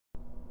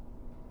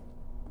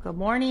Good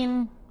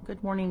morning.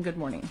 Good morning. Good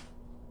morning.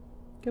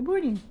 Good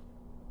morning.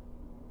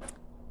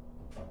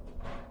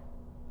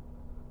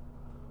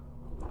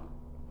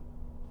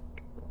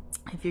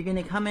 If you're going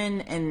to come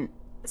in and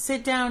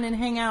sit down and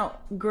hang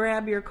out,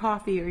 grab your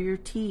coffee or your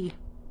tea.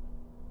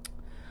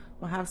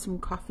 We'll have some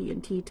coffee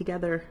and tea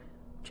together.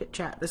 Chit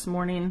chat this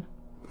morning.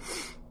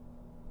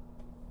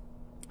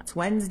 It's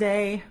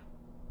Wednesday.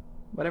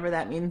 Whatever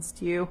that means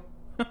to you.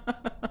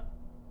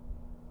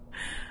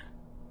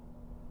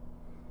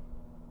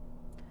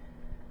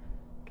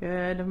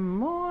 Good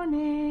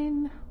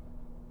morning.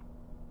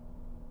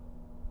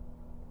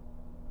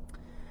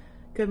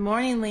 Good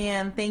morning,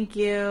 Leanne. Thank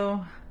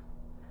you.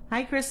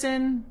 Hi,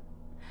 Kristen.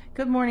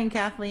 Good morning,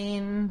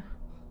 Kathleen.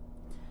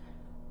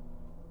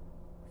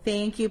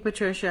 Thank you,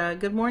 Patricia.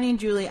 Good morning,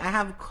 Julie. I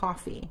have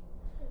coffee.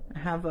 I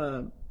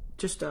have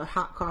just a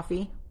hot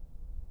coffee.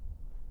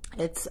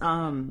 It's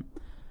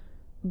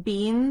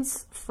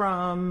beans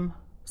from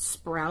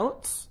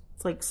Sprouts.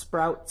 It's like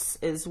Sprouts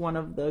is one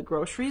of the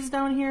groceries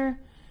down here,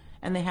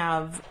 and they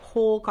have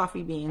whole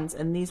coffee beans,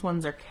 and these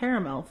ones are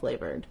caramel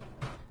flavored.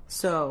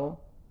 So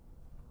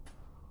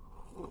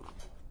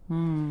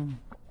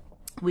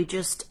we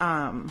just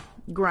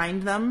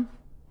grind them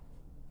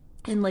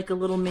in like a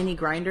little mini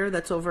grinder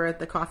that's over at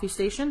the coffee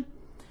station,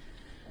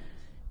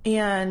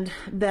 and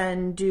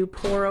then do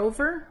pour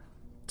over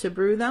to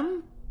brew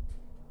them.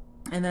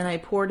 And then I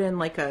poured in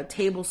like a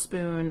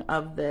tablespoon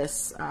of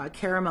this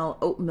caramel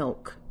oat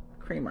milk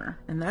creamer,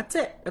 and that's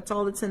it. That's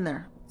all that's in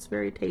there. It's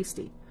very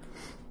tasty.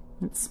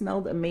 It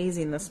smelled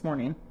amazing this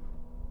morning.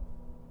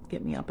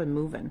 Get me up and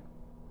moving.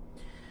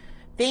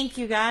 Thank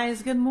you,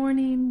 guys. Good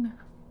morning.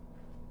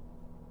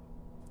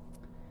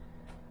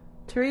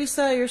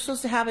 Teresa, you're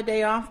supposed to have a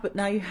day off, but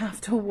now you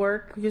have to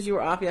work because you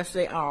were off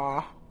yesterday.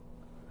 Aw.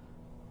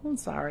 I'm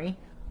sorry.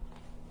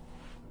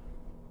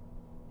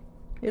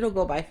 It'll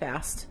go by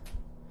fast.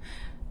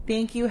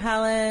 Thank you,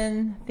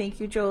 Helen. Thank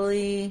you,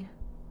 Jolie.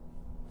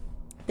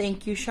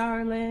 Thank you,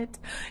 Charlotte.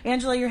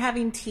 Angela, you're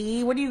having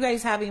tea. What are you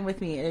guys having with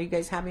me? Are you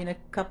guys having a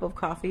cup of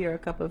coffee or a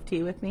cup of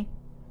tea with me?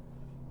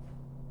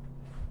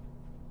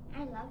 I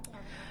love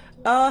that.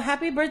 Oh,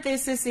 happy birthday,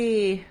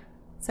 Sissy.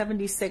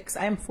 76.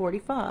 I'm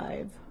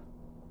 45.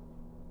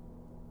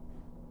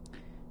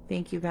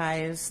 Thank you,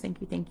 guys.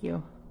 Thank you, thank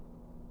you.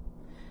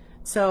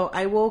 So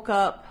I woke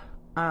up,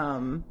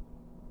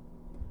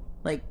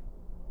 like,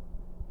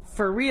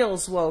 for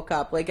reals woke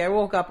up. Like, I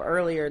woke up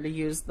earlier to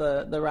use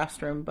the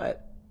restroom,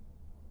 but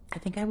I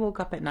think I woke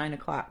up at 9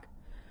 o'clock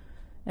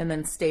and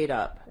then stayed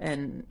up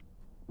and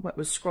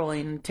was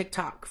scrolling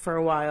TikTok for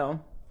a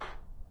while,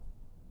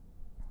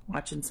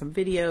 watching some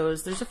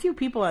videos. There's a few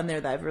people on there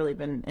that I've really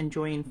been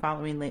enjoying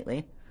following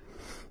lately.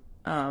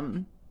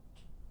 And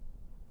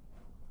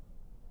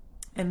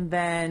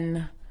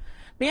then,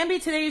 Bambi,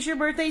 today is your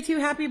birthday too.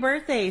 Happy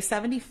birthday.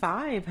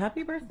 75.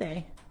 Happy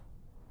birthday.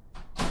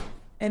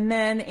 And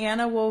then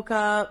Anna woke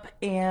up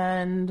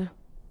and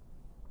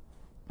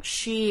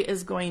she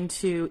is going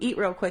to eat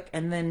real quick,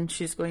 and then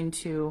she's going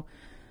to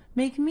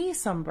make me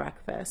some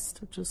breakfast,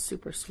 which is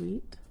super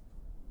sweet.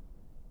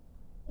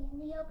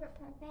 And the yogurt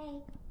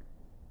parfait.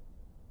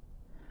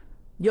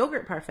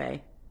 Yogurt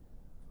parfait?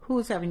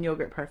 Who's having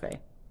yogurt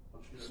parfait?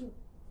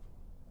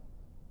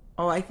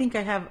 Oh, I think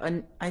I have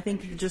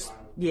just,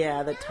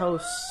 yeah, the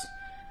toast.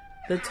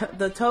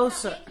 The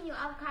toast. I'm making you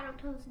avocado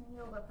toast and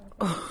yogurt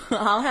parfait.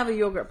 I'll have a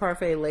yogurt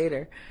parfait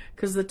later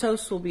because the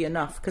toast will be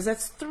enough, because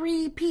that's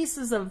 3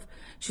 pieces of,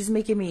 she's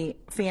making me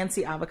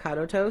fancy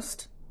avocado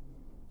toast,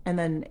 and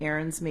then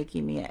Erin's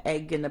making me an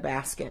egg in a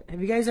basket.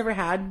 Have you guys ever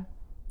had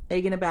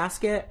egg in a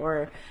basket?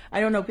 Or, I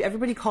don't know,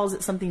 everybody calls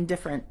it something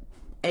different.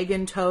 Egg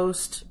and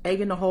toast,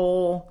 egg in a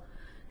hole.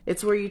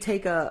 It's where you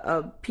take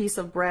a piece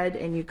of bread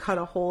and you cut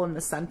a hole in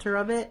the center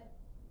of it,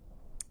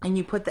 and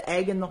you put the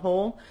egg in the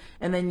hole,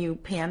 and then you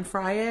pan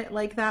fry it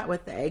like that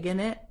with the egg in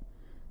it.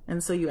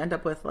 And so you end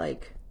up with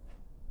like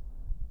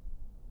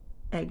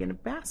egg in a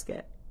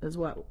basket is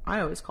what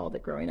I always called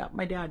it growing up.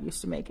 My dad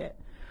used to make it.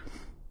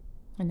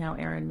 And now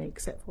Erin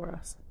makes it for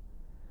us.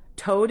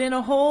 Toad in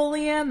a hole,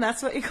 Leanne?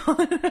 That's what you call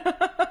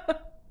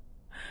it?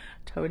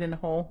 Toad in a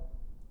hole.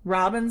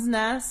 Robin's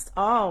nest.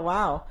 Oh,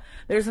 wow.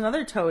 There's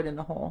another toad in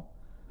the hole.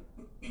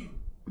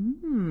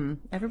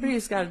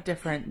 Everybody's got a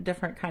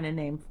different kind of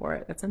name for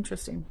it. That's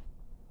interesting.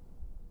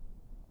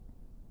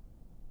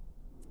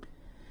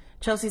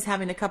 Chelsea's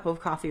having a cup of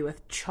coffee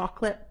with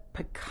chocolate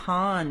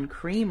pecan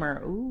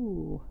creamer.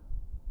 Ooh.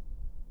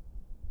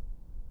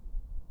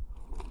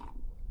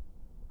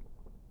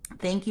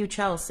 Thank you,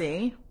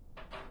 Chelsea.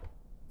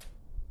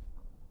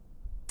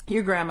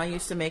 Your grandma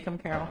used to make them,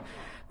 Carol.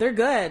 They're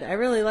good. I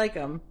really like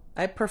them.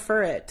 I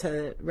prefer it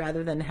to,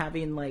 rather than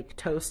having like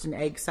toast and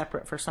egg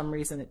separate. For some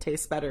reason, it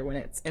tastes better when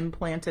it's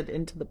implanted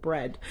into the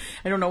bread.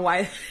 I don't know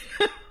why,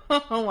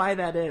 why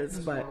that is,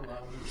 but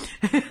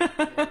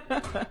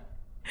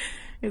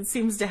it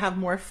seems to have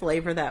more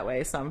flavor that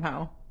way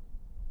somehow.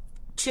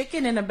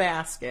 Chicken in a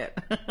basket.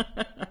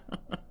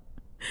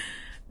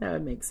 That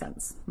would make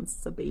sense.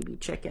 It's a baby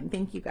chicken.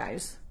 Thank you,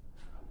 guys.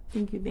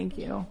 Thank you, thank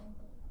you.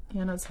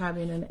 Anna's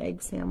having an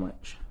egg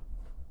sandwich.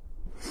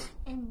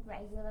 And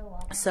regular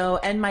water. So,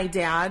 and my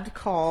dad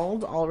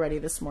called already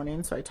this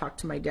morning, so I talked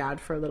to my dad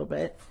for a little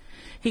bit.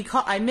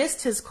 I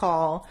missed his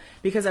call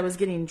because I was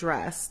getting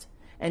dressed,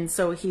 and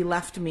so he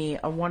left me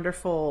a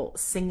wonderful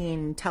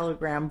singing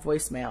telegram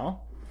voicemail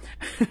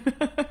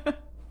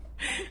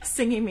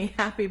singing me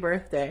happy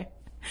birthday.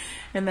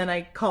 And then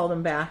I called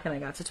him back and I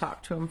got to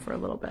talk to him for a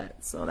little bit,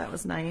 so that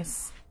was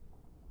nice.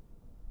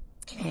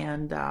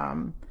 And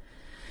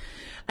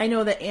I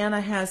know that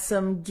Anna has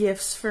some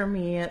gifts for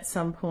me at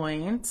some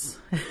point.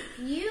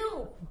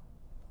 You!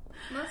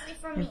 Mostly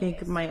for me. I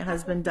think my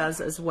husband does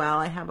as well.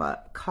 I have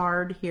a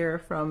card here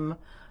from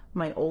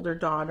my older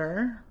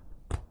daughter.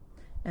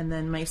 And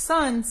then my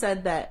son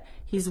said that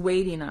he's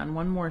waiting on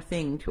one more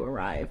thing to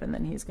arrive, and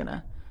then he's going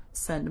to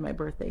send my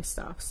birthday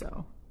stuff.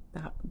 So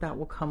that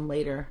will come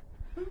later.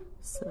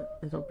 So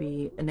it'll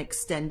be an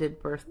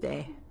extended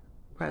birthday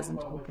present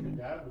opening.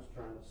 Your dad was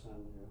trying to send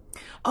you.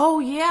 Oh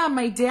yeah,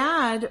 my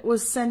dad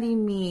was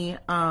sending me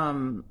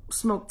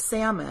smoked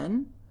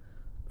salmon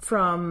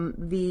from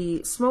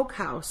the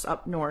smokehouse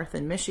up north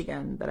in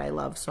Michigan that I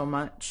love so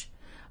much.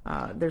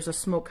 There's a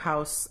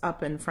smokehouse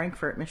up in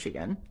Frankfort,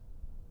 Michigan,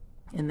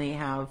 and they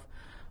have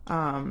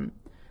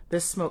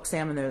this smoked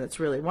salmon there that's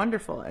really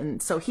wonderful.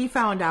 And so he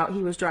found out,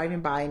 he was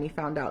driving by and he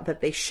found out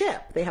that they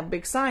have a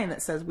big sign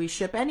that says we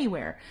ship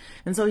anywhere.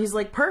 And so he's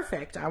like,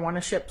 perfect, I want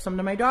to ship some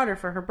to my daughter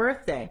for her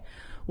birthday.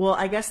 Well,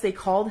 I guess they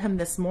called him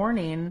this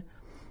morning,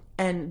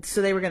 and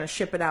so they were going to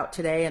ship it out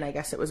today, and I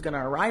guess it was going to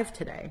arrive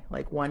today,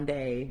 like one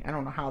day. I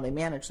don't know how they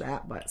managed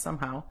that, but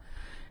somehow.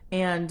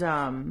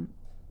 And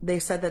they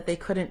said that they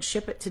couldn't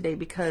ship it today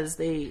because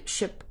they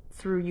ship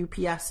through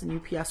UPS, and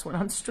UPS went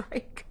on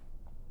strike.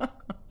 Of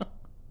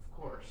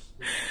course.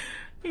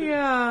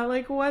 Yeah,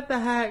 like what the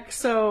heck?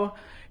 So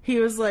he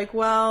was like,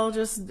 well,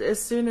 just as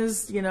soon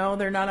as,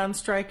 they're not on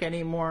strike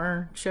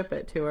anymore, ship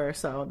it to her.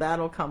 So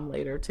that'll come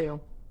later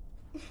too.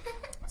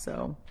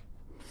 So,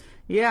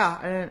 yeah,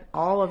 and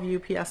all of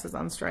UPS is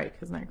on strike.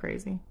 Isn't that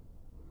crazy?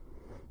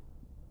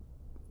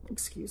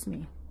 Excuse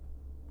me.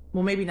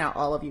 Well, maybe not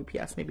all of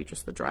UPS, maybe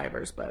just the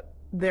drivers, but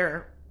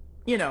they're,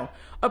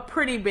 a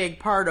pretty big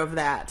part of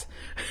that,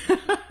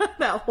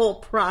 that whole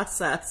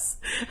process.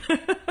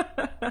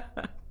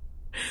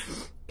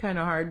 Kind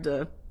of hard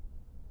to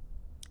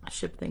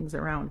ship things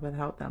around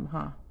without them,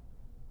 huh?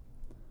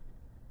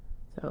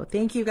 So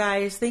thank you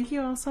guys. Thank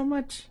you all so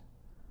much.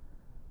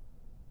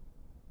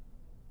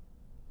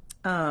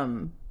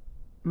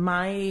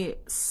 My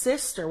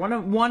sister, one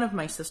of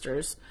my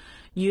sisters,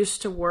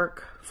 used to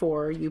work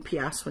for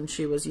UPS when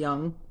she was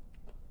young,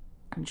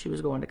 and she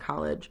was going to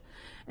college,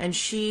 and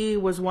she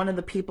was one of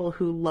the people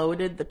who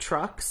loaded the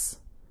trucks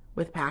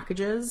with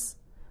packages,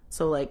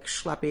 so like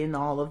schlepping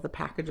all of the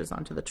packages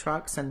onto the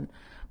trucks, and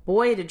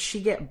boy, did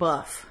she get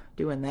buff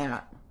doing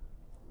that.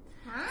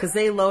 Because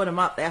they load them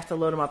up, they have to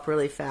load them up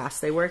really fast.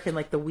 They work in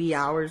like the wee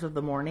hours of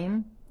the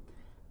morning.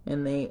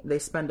 And they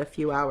spend a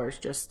few hours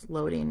just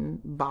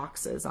loading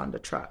boxes onto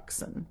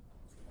trucks. And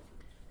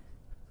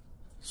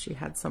she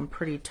had some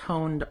pretty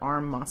toned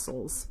arm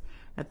muscles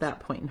at that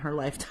point in her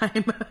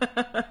lifetime.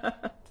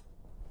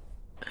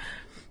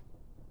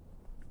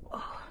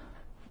 Oh.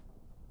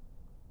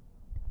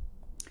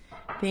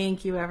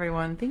 Thank you,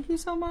 everyone. Thank you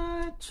so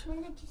much.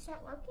 When did you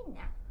start working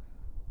there?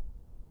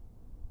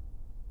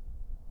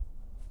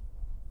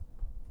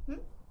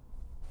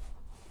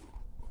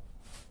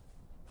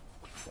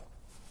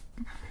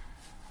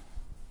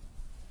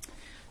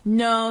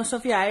 No,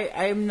 Sophia,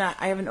 I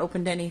haven't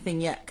opened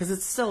anything yet because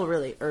it's still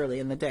really early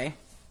in the day.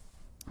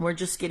 We're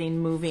just getting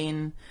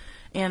moving.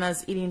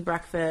 Anna's eating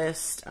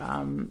breakfast.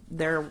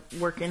 They're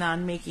working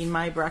on making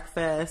my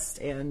breakfast,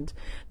 and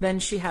then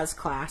she has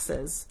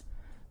classes.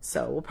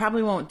 So we'll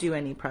probably won't do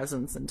any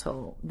presents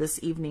until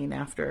this evening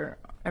after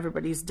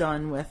everybody's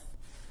done with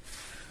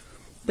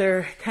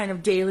their kind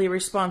of daily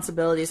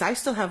responsibilities. I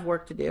still have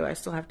work to do. I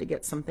still have to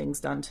get some things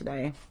done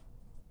today.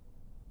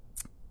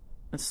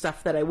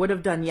 Stuff that I would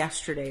have done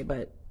yesterday,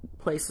 but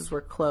places were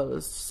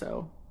closed,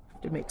 so I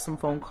have to make some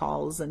phone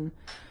calls, and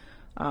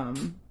I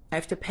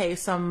have to pay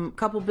a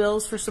couple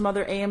bills for some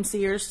other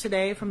AMCers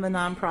today from the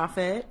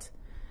nonprofit,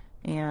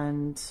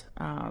 and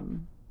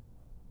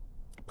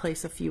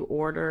place a few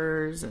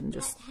orders, and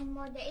just 10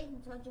 more days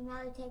until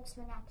Jamila takes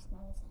her next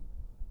medicine.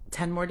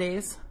 10 more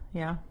days,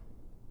 yeah.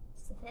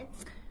 It's the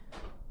 5th.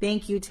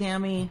 Thank you,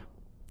 Tammy.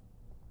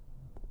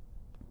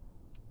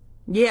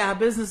 Yeah,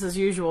 business as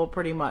usual,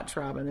 pretty much,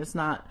 Robin. It's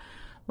not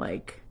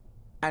like,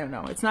 I don't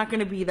know. It's not going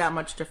to be that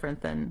much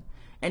different than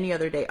any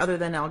other day, other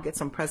than I'll get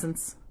some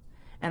presents,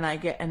 and I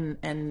get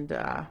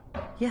yeah,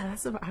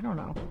 that's I don't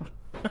know.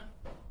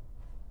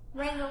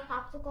 Rainbow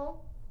popsicle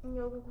and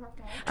yogurt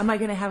parfait. Am I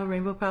going to have a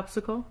rainbow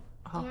popsicle?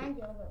 Oh. And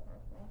yogurt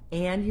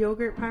parfait. And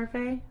yogurt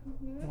parfait?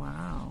 Mm-hmm.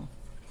 Wow.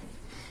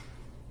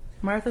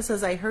 Martha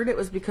says, I heard it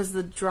was because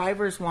the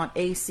drivers want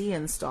AC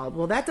installed.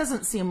 Well, that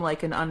doesn't seem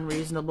like an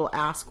unreasonable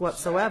ask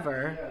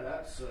whatsoever. Yeah,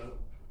 that's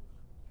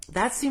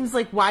That seems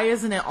like why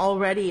isn't it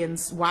already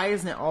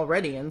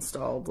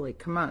installed? Like,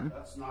 come on.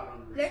 That's not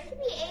unreasonable. There should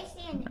be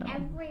AC in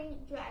every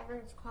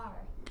driver's car.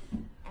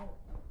 Ever.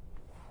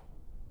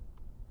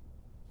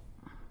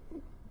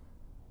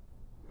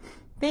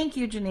 Thank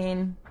you,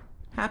 Janine.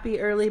 Happy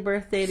early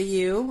birthday to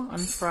you on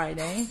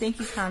Friday. Thank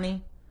you,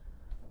 Connie.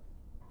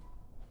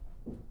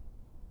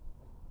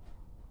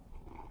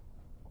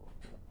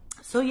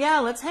 So yeah,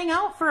 let's hang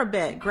out for a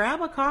bit.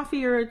 Grab a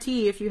coffee or a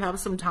tea if you have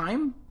some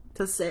time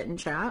to sit and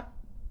chat.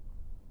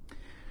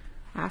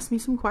 Ask me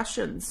some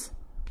questions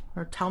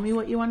or tell me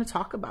what you want to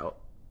talk about.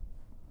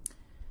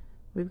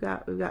 We've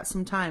got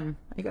some time.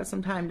 I got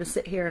some time to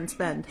sit here and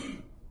spend.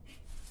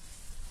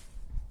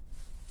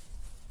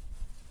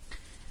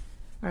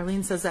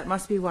 Arlene says that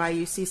must be why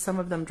you see some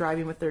of them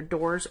driving with their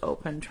doors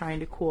open, trying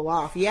to cool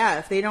off. Yeah,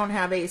 if they don't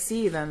have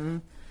AC,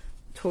 then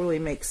totally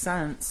makes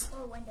sense.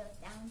 Or windows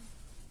down.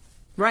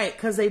 Right,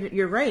 because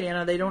you're right,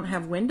 Anna. They don't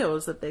have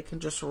windows that they can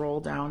just roll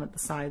down at the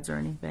sides or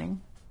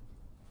anything.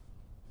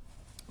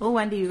 Oh,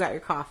 Wendy, you got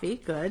your coffee.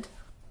 Good.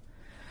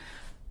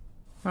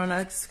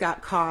 Ronak's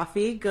got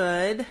coffee.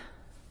 Good.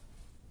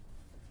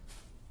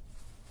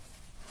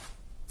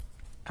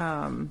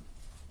 Oh,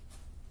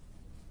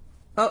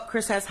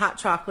 Chris has hot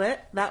chocolate.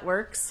 That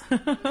works.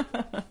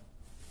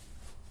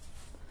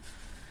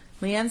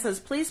 Leanne says,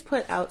 please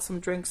put out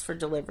some drinks for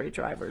delivery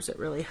drivers. It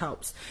really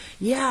helps.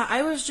 Yeah,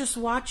 I was just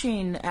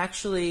watching,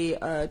 actually,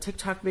 a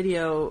TikTok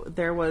video.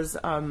 There was,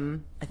 I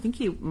think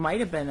he might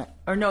have been,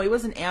 or no, he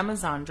was an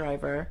Amazon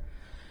driver.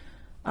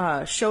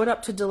 Showed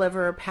up to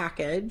deliver a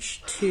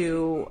package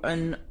to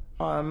an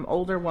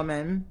older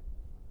woman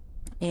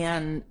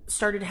and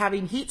started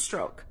having heat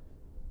stroke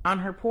on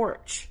her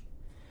porch.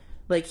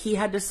 Like, he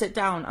had to sit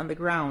down on the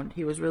ground.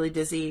 He was really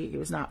dizzy. He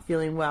was not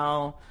feeling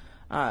well.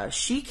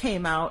 She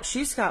came out.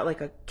 She's got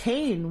like a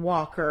cane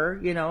walker,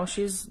 you know,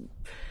 she's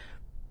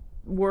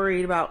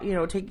worried about, you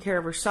know, taking care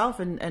of herself.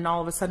 And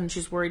all of a sudden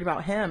she's worried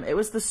about him. It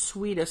was the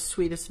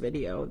sweetest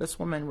video. This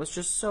woman was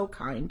just so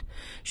kind.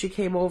 She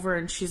came over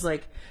and she's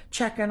like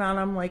checking on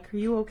him. Like, are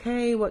you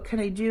okay? What can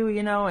I do?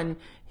 You know, and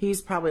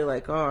he's probably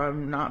like, oh,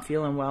 I'm not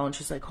feeling well. And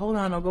she's like, hold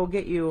on, I'll go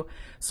get you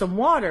some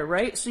water.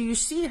 Right. So you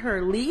see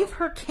her leave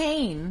her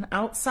cane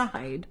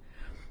outside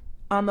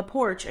on the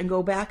porch and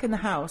go back in the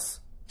house.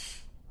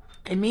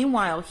 And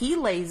meanwhile, he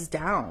lays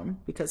down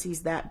because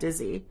he's that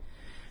dizzy.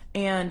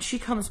 And she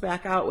comes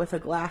back out with a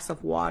glass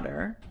of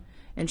water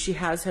and she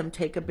has him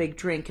take a big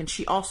drink. And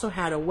she also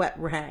had a wet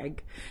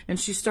rag and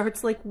she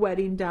starts like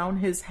wetting down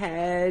his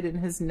head and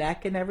his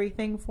neck and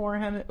everything for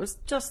him. It was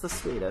just the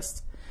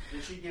sweetest.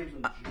 And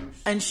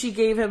she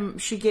gave him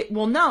juice.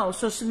 And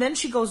so then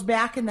she goes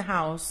back in the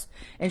house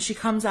and she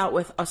comes out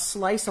with a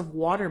slice of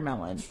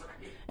watermelon.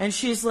 And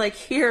she's like,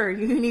 here,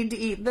 you need to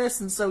eat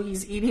this. And so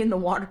he's eating the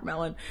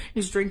watermelon.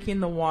 He's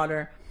drinking the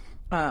water.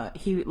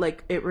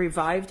 It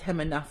revived him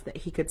enough that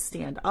he could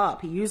stand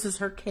up. He uses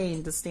her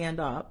cane to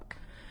stand up.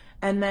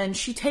 And then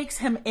she takes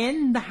him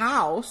in the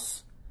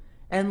house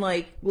and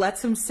like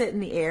lets him sit in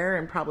the air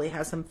and probably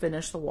has him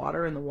finish the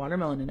water and the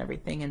watermelon and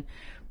everything. And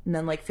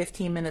then like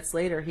 15 minutes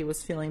later, he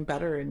was feeling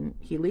better and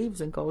he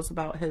leaves and goes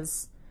about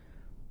his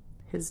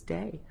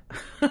day.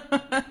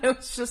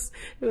 It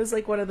was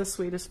like one of the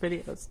sweetest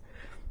videos.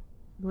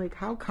 Like,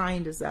 how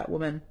kind is that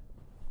woman?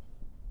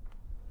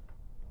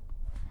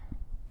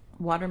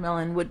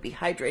 Watermelon would be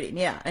hydrating.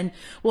 Yeah. And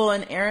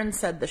Aaron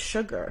said the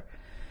sugar,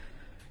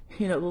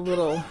 you know,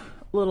 the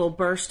little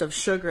burst of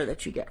sugar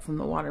that you get from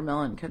the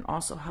watermelon can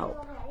also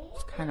help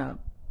kind of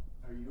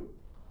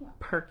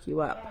perk you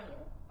up.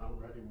 I'm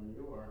ready when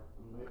you are.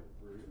 I'm waiting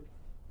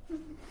for you.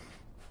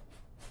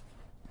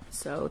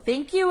 So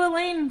thank you,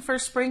 Elaine, for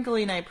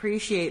sprinkling. I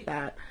appreciate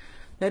that.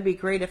 That'd be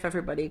great if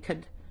everybody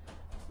could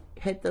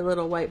hit the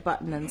little white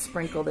button and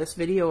sprinkle this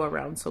video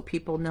around so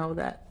people know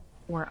that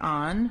we're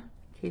on,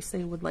 in case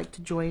they would like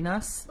to join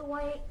us. The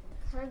white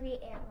curvy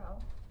arrow.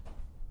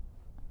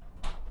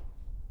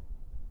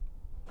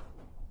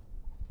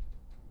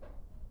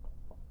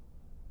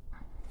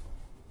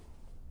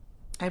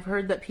 I've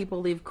heard that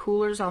people leave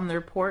coolers on their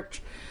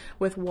porch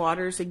with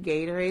waters and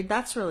Gatorade.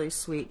 That's really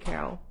sweet,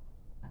 Carol.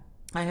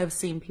 I have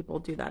seen people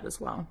do that as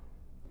well.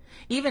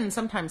 Even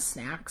sometimes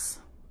snacks.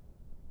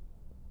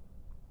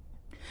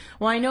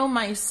 Well, I know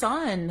my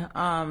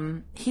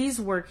son, he's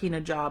working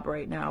a job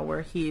right now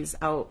where he's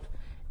out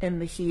in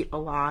the heat a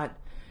lot.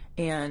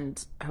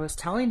 And I was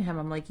telling him,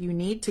 I'm like, you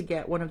need to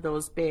get one of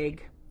those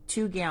big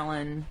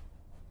 2-gallon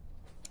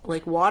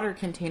like water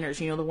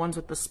containers, you know, the ones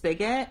with the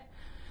spigot,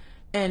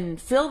 and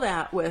fill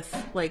that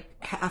with like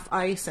half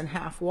ice and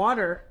half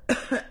water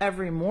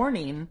every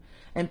morning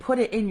and put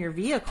it in your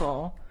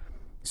vehicle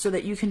so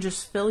that you can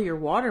just fill your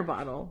water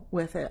bottle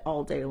with it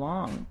all day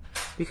long.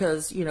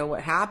 Because, you know,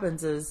 what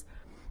happens is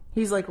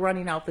he's like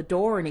running out the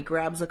door and he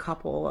grabs a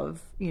couple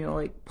of, you know,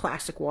 like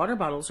plastic water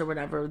bottles or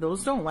whatever.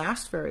 Those don't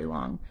last very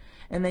long.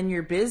 And then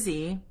you're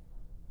busy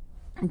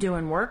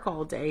doing work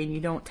all day and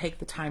you don't take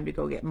the time to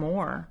go get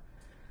more.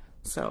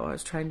 So I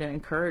was trying to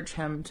encourage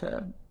him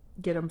to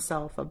get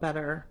himself a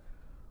better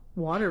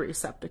water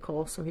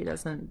receptacle so he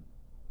doesn't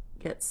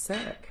get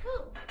sick.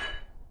 Who?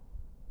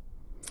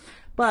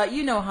 But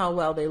you know how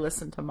well they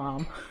listen to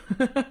Mom.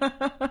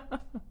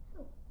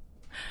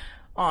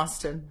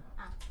 Austin.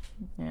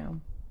 Yeah.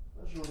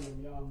 Especially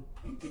when young.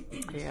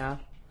 Yeah.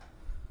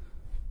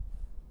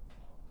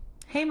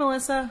 Hey,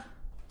 Melissa.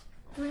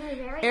 Really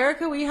very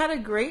Erica, we had a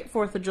great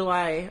 4th of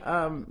July.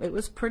 It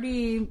was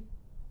pretty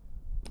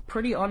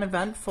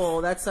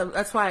uneventful. That's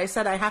why I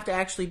said I have to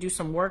actually do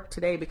some work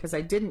today, because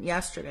I didn't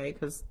yesterday,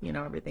 because, you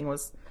know, everything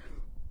was,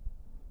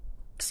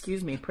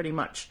 pretty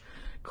much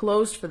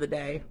closed for the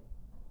day.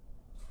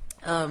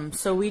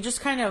 So we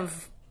just kind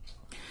of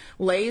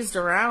lazed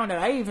around, and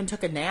I even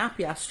took a nap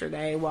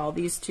yesterday while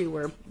these two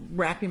were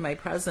wrapping my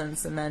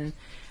presents. And then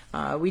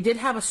we did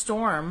have a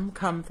storm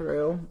come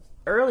through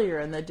earlier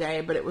in the day,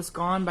 but it was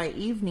gone by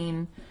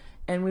evening,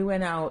 and we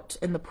went out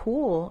in the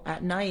pool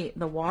at night.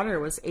 The water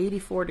was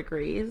 84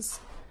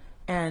 degrees,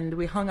 and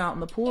we hung out in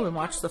the pool and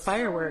watched the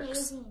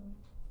fireworks. So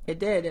It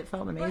did. It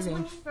felt when amazing.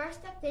 you first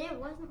stepped in, it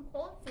wasn't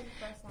cold for the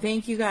first time.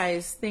 Thank you,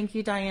 guys. Thank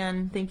you,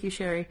 Diane. Thank you,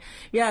 Sherry.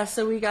 Yeah,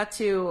 so we got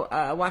to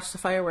watch the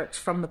fireworks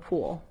from the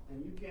pool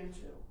And you can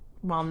too.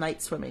 while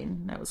night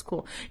swimming. That was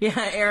cool.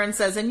 Yeah, Aaron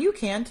says, and you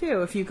can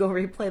too if you go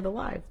replay the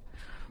live.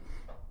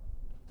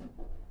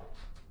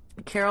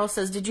 Carol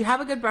says, did you have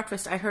a good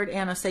breakfast? I heard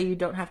Anna say you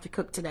don't have to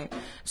cook today.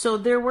 So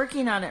they're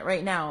working on it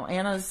right now.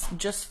 Anna's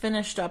just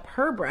finished up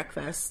her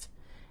breakfast,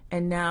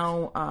 and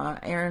now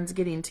Aaron's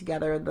getting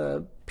together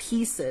the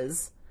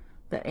pieces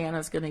that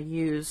Anna's going to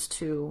use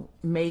to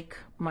make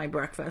my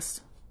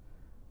breakfast.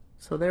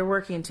 So they're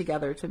working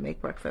together to make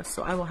breakfast.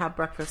 So I will have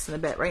breakfast in a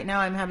bit. Right now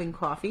I'm having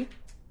coffee.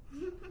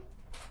 You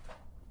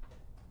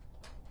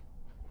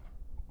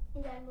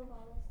gotta move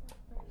all this stuff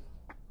first.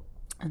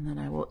 And then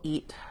I will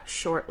eat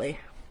shortly.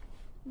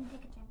 You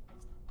take a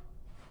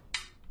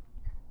chance.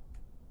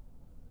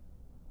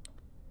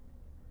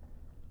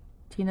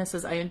 Tina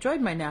says, I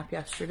enjoyed my nap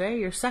yesterday.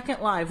 Your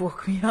second live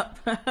woke me up.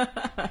 Okay,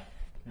 so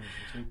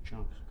take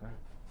chunks, okay?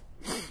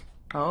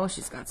 Oh,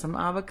 she's got some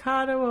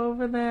avocado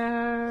over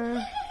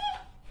there.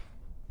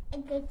 I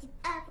got some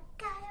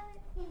avocado.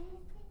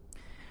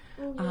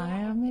 Ooh, I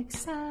yeah. am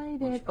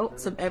excited. Oh,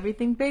 some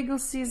everything bagel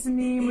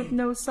seasoning with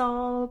no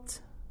salt.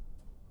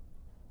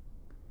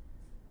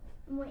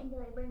 I'm waiting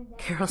till it burns out.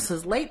 Carol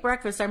says, late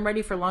breakfast. I'm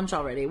ready for lunch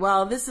already.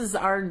 Well, this is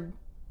our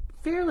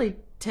fairly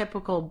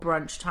typical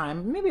brunch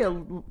time. Maybe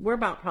we're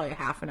about probably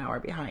half an hour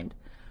behind.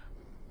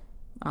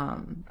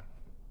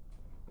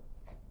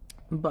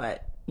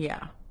 But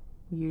yeah,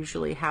 we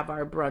usually have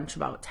our brunch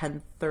about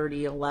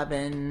 10:30,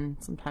 11,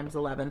 sometimes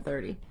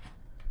 11:30.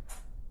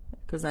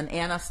 Because then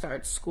Anna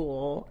starts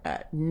school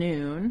at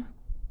noon.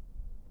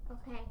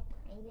 Okay,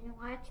 are you gonna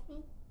watch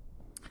me?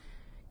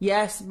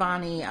 Yes,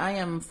 Bonnie, I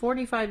am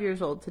 45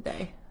 years old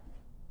today.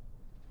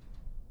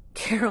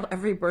 Carol,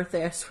 every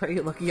birthday I swear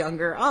you look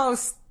younger. Oh,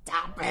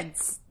 stop it.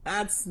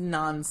 That's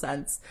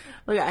nonsense.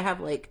 Look, I have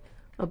like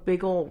a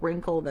big old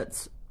wrinkle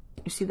that's,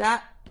 you see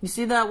that? You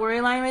see that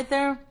worry line right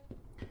there?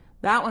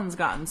 That one's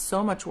gotten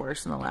so much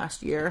worse in the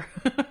last year.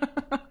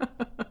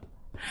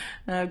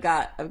 And I've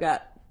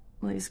got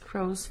these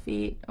crow's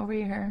feet over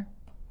here.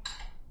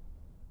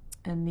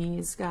 And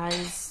these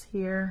guys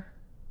here.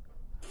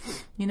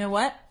 You know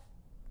what?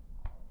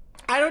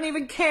 I don't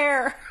even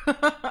care.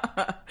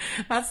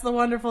 That's the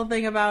wonderful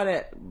thing about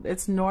it.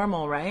 It's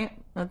normal, right?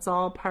 That's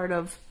all part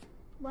of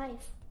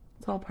Life.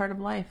 it's all part of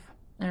life.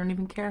 I don't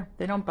even care.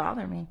 They don't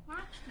bother me. Watch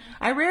me.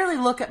 I rarely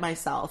look at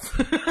myself.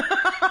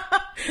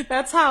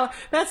 That's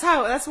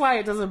why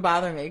it doesn't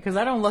bother me, because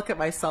I don't look at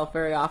myself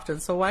very often.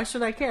 So why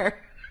should I care?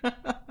 Watch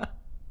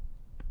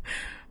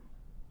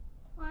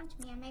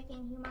me. I'm making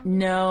humongous.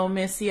 No,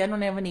 Missy, I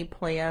don't have any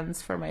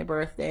plans for my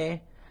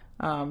birthday.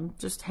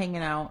 Just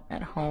hanging out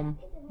at home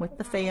with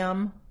the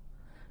fam,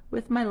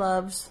 with my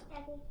loves.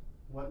 Daddy,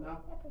 What now?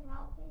 paper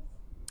towel, please.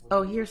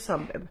 Oh, here's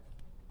some, babe.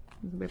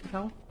 Is it paper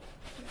towel?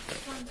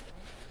 One.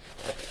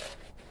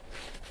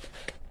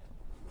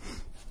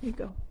 Here you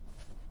go.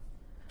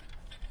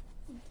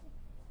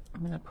 I'm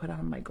going to put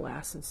on my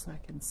glasses so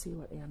I can see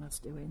what Anna's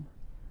doing.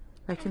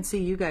 I can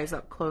see you guys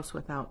up close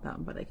without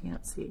them, but I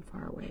can't see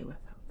far away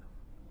without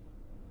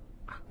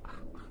them.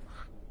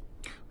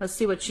 Let's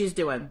see what she's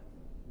doing.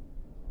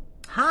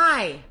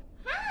 Hi!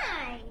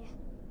 Hi!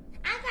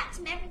 I got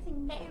some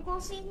everything bagel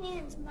seasoning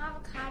and some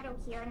avocado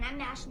here, and I'm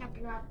mashing up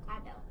your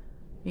avocado.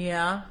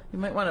 Yeah, you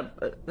might want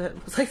to...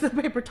 it's like the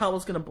paper towel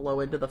is going to blow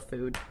into the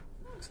food.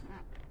 No, it's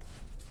not.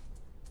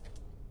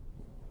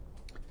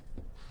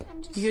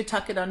 I'm just... You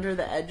tuck it under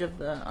the edge of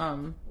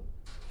the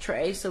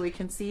tray so we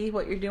can see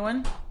what you're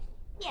doing.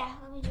 Yeah,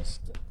 let me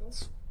just get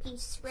this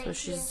piece right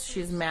So here.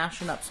 she's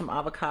mashing up some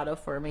avocado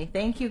for me.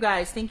 Thank you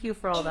guys. Thank you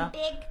for all In the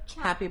big chunks.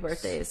 happy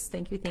birthdays.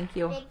 Thank you. Thank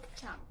you. Big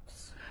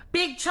chunks.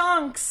 Big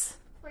chunks.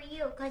 For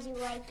you, because you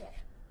like it.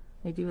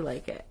 I do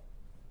like it.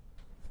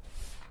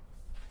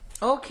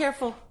 Oh,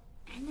 careful.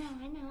 I know.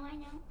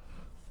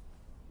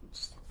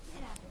 Just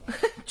get out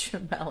of it.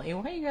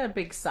 Jamelli, why you got a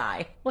big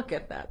sigh? Look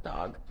at that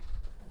dog.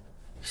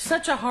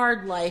 Such a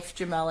hard life,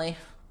 Jamelli.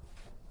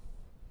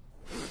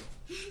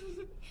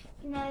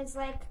 And I was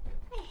like,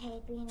 I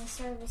hate being a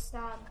service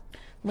dog.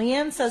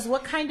 Leanne says,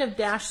 what kind of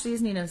dash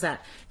seasoning is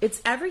that?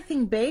 It's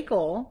everything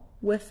bagel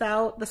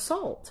without the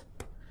salt.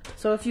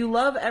 So if you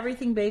love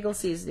everything bagel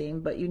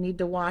seasoning, but you need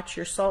to watch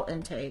your salt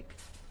intake,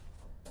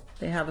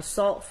 they have a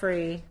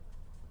salt-free,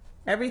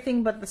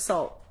 everything but the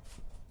salt.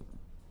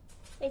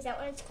 Is that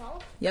what it's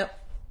called? Yep.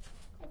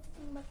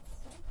 Everything but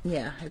the salt.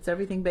 Yeah, it's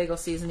everything bagel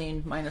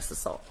seasoning minus the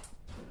salt.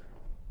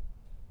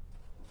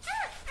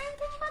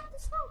 Everything but the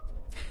salt.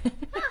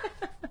 Huh.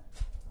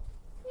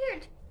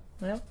 Weird.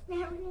 Yep.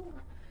 Never knew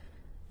that.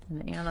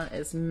 And Anna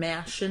is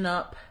mashing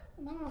up.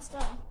 I'm almost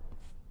done.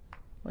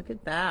 Look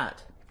at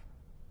that.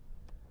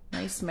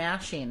 Nice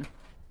mashing.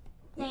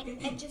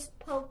 I just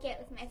poke it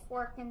with my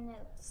fork and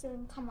it'll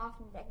soon come off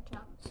in big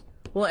chunks.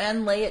 Well,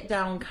 and lay it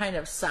down kind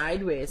of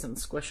sideways and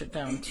squish it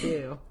down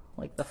too,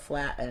 like the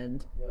flat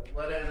end. Yeah,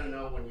 let Anna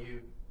know when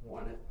you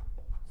want it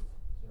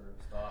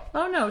to stop.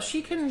 Oh no,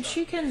 she can,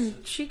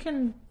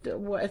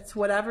 it's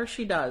whatever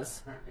she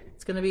does.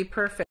 It's gonna be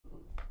perfect.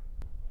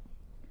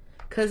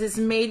 Cause it's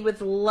made with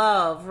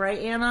love, right,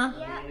 Anna?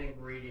 Yeah. Main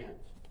ingredient.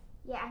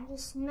 Yeah, I'm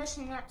just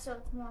smushing it up so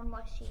it's more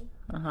mushy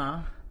Uh-huh.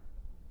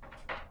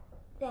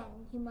 than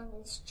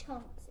humongous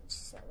chunks of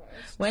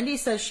cellars. Wendy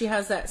says she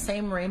has that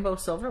same rainbow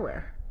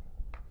silverware.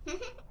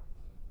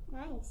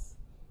 Nice.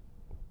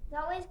 It's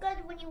always good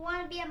when you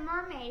want to be a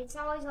mermaid. It's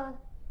always a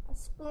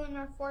spoon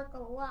or fork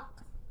of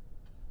luck.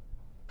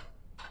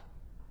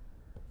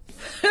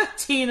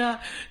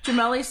 Tina,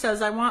 Jameli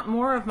says, I want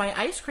more of my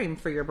ice cream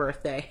for your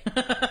birthday.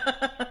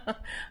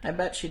 I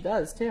bet she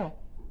does too.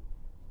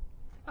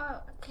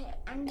 Oh, okay.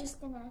 I'm just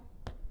gonna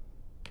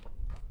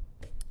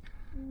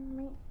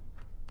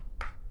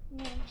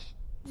mash.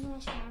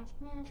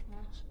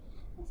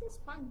 This is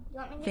fun. You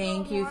want me to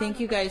Thank go you. more Thank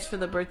on you the guys bigger for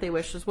the ones? birthday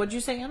wishes. What'd you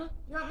say, Anna?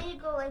 You want me to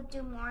go like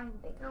do more on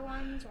the bigger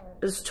ones, or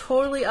It's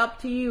totally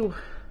up to you.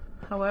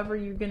 However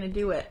you're gonna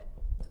do it.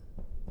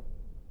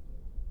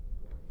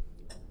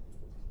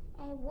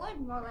 I would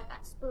more like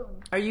a spoon.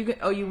 Are you?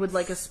 Oh, you would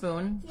like a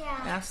spoon? Yeah.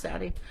 Ask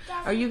Daddy.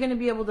 Daddy. Are you gonna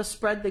be able to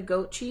spread the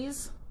goat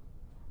cheese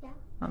Yeah,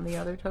 on the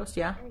other toast?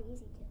 Yeah. very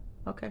easy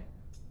to. Okay.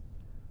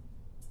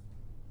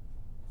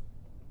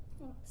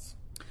 Thanks.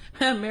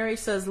 Mary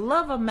says,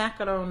 love a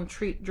macaron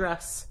treat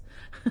dress.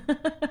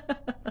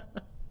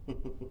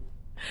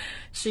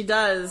 She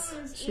does.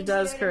 She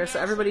does, Chris.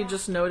 Everybody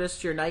just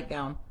noticed your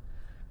nightgown.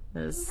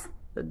 Is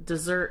the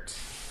dessert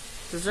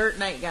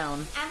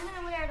nightgown. I'm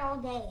gonna wear it all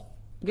day.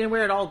 You're gonna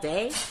wear it all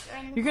day?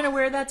 During the You're gonna class.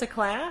 wear that to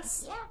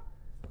class? Yeah,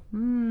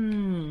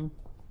 Hmm.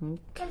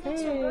 because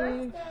it's your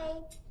Okay.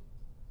 birthday.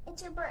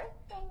 It's your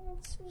birthday and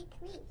it's sweet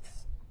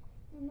treats.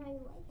 I know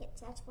you like it,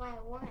 so that's why I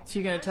wore it. So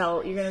you're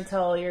gonna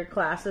tell your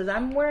classes,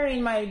 I'm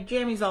wearing my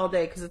jammies all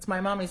day because it's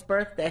my mommy's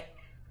birthday.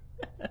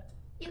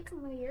 You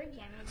can wear your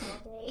jammies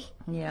all day.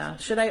 Yeah.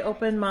 Should I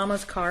open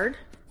Mama's card?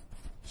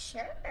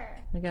 Sure.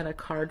 I got a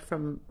card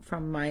from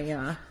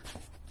my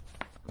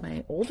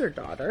my older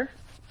daughter.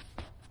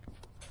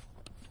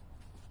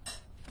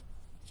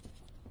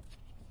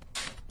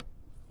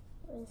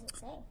 What does it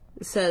say?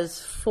 It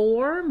says,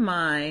 for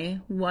my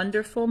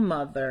wonderful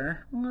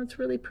mother. Oh, it's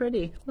really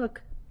pretty.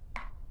 Look.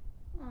 Aw.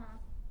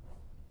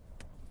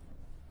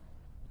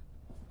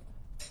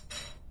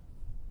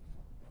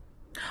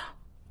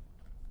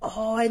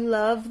 Oh, I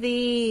love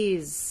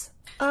these.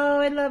 Oh,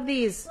 I love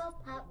these. Little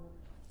pup.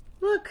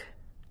 Look.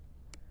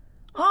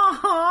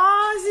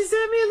 Oh, she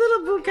sent me a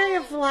little bouquet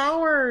of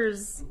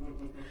flowers.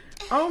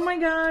 Oh my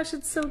gosh,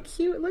 it's so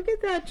cute. Look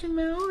at that,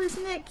 Jamel.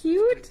 Isn't that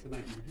cute?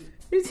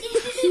 Isn't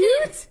it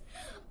cute?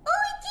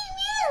 Oh, it's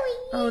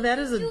really. Oh, that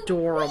is so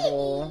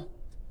adorable.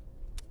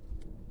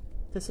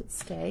 Does it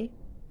stay?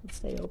 Does it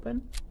stay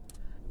open?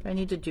 Do I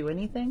need to do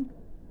anything? pretty.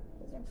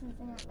 Is there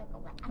something else like a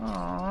wrap?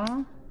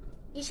 Aww.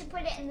 You should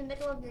put it in the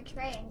middle of your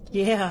tray. And keep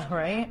Yeah, it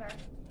right? forever.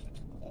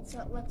 So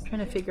it looks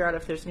Trying to figure out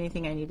if there's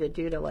anything I need to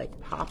do to like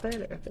pop it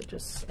or if it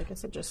just, I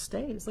guess it just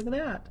stays. Look at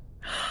that.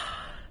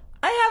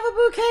 I have a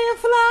bouquet of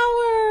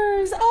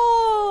flowers.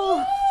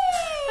 Oh,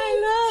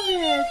 I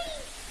love it.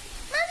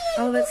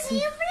 Mommy, Oh, let's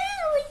see.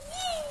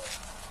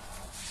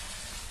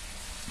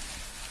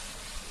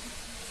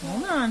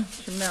 Hold on,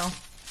 Jamel.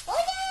 Hold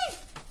on.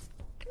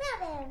 Come out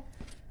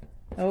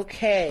there.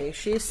 Okay,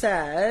 she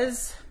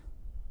says,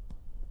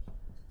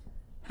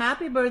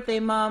 happy birthday,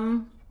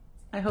 Mom.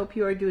 I hope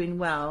you are doing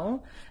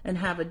well and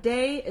have a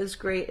day as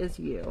great as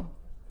you.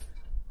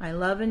 I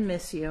love and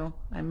miss you.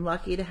 I'm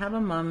lucky to have a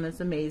mom as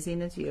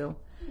amazing as you,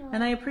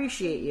 and I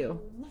appreciate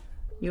you.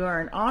 You are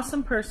an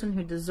awesome person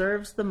who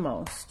deserves the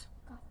most.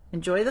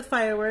 Enjoy the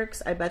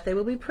fireworks. I bet they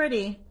will be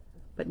pretty,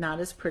 but not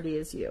as pretty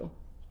as you.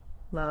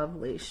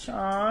 Lovely.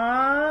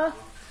 Shaw.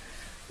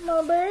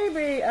 My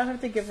baby. I'll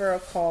have to give her a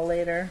call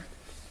later.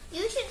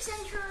 You should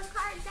send her a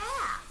card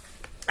back.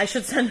 I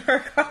should send her a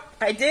card.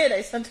 I did.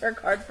 I sent her a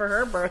card for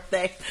her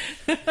birthday.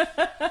 I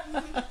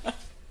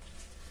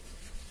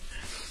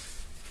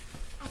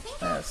think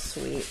That's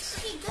sweet.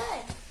 pretty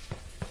good.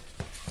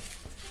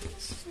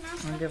 Just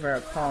smash I'll it give her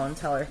a call and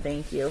tell her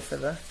thank you for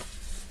the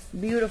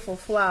beautiful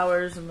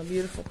flowers and the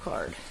beautiful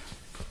card.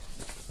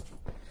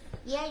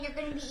 Yeah, you're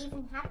gonna be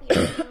even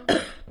happier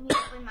when you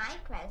open my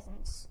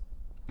presents.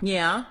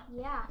 Yeah,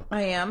 Yeah,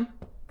 I am.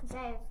 because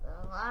I have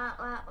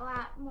a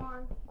lot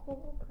more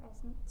cool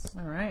presents.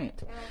 All right.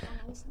 They're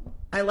like amazing.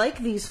 I like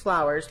these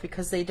flowers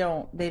because they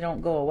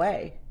don't go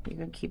away. You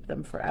can keep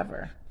them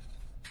forever.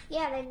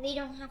 Yeah, they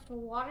don't have to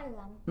water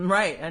them,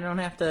 Right. I don't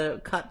have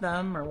to cut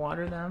them or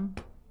water them.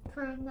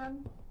 prune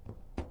them.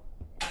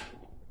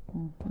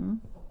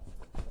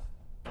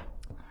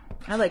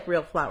 I like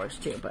real flowers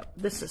too, but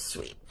this is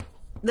sweet.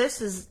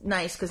 This is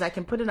nice because I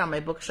can put it on my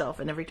bookshelf,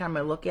 and every time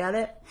I look at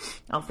it,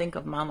 I'll think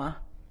of Mama.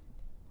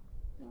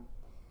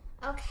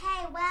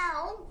 Okay,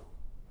 well,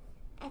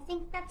 I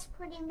think that's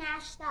pretty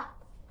mashed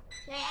up.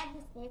 Should I add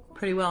this bagel?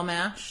 Pretty well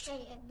mashed. Should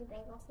I add the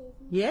bagel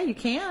seasoning? Yeah, you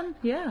can.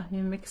 Yeah,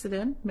 you mix it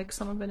in. Mix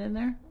some of it in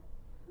there.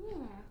 Yeah.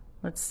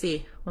 Let's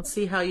see. Let's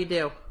see how you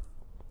do.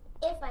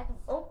 If I can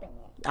open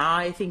it.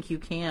 I think you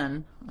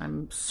can.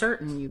 I'm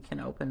certain you can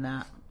open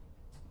that.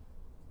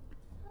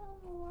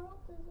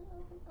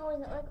 Oh, is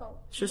it like a...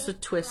 It's just a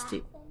big twisty.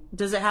 flap thing?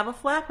 Does it have a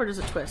flap or does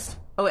it twist?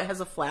 Oh, it has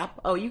a flap.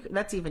 Oh,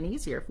 that's even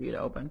easier for you to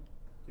open.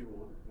 Do you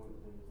want one of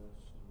this?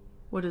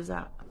 What is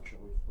that? Chili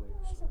Oh,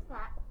 flakes. it's a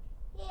flap.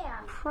 Yeah.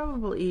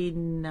 Probably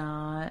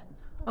not.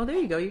 Oh, there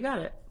you go. You got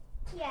it.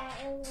 Yeah,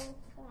 it was a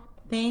flap.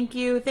 Thank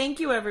you. Thank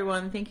you,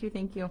 everyone. Thank you.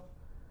 Thank you.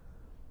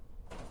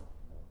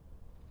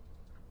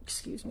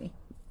 Excuse me.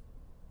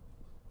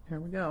 Here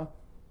we go.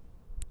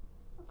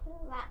 I'll put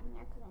a lot in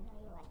there because I know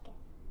you like it.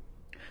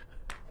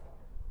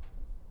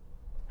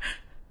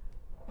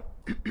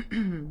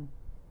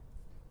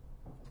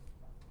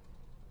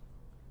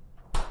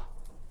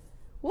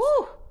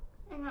 Woo!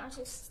 And I'll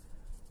just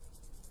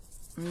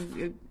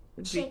You-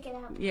 shake it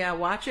up. Yeah,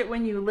 watch it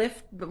when you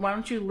lift. Why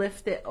don't you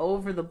lift it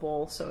over the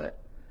bowl so it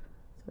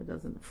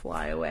doesn't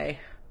fly away?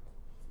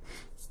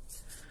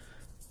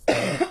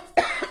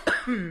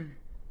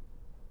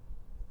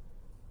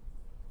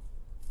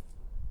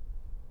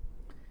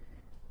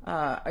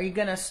 Are you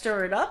gonna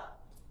stir it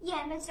up? Yeah,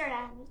 I'm gonna start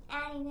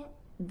adding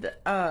it.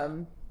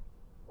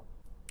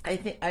 I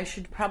think I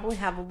should probably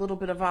have a little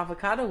bit of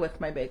avocado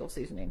with my bagel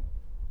seasoning.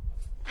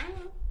 I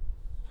know.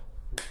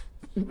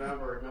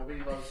 Remember, nobody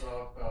loves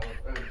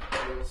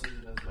bagel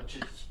season as much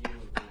as you.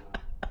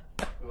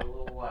 Go a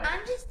little light.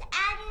 I'm just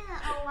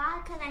adding a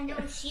lot because I know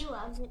she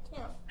loves it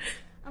too.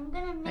 I'm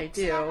gonna mix I it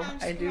do. up. And I'm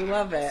just I do gonna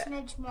love add it. a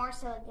smidge more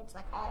so it gets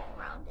like all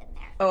around in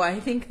there. Oh,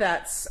 I think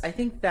that's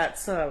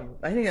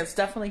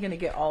definitely gonna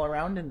get all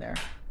around in there.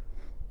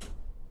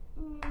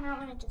 I'm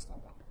gonna just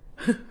add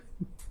that.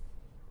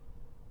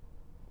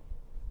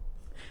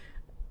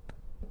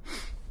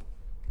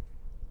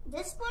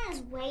 This one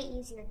is way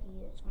easier to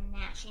use when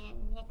mashing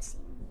and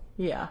mixing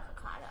Yeah.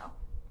 avocado.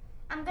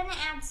 I'm gonna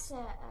add just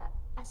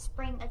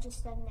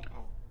a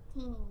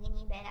teeny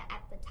weeny bit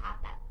at the top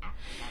after that.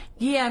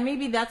 Yeah,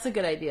 maybe that's a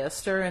good idea.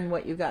 Stir in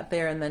what you got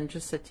there and then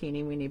just a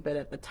teeny weeny bit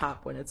at the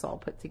top when it's all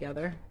put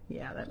together.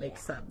 Yeah, that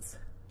makes sense.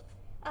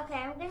 Okay,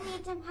 I'm gonna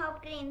need some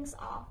help getting this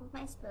off with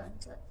my spoon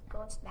so it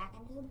goes back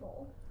into the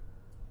bowl.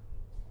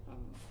 And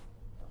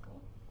okay.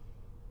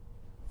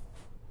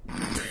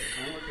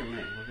 Don't look at me.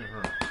 Look at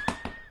her.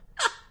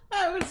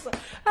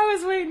 I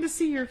was waiting to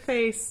see your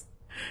face,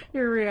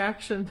 your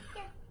reaction.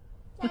 Here,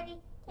 Daddy, You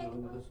take don't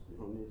need one. this. You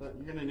don't need that.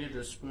 You're gonna need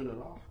to spoon it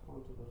off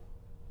onto the.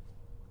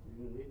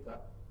 You're gonna need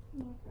that.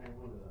 Hang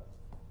on to that.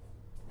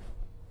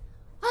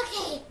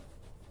 Okay.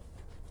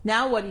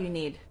 Now what do you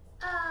need?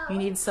 You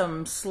need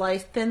some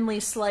thinly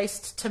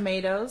sliced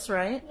tomatoes,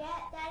 right? Yeah,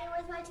 Daddy,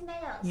 where's my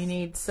tomatoes? You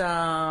need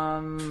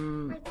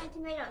some Where's my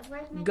tomatoes?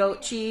 Where's my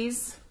goat tomatoes?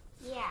 cheese.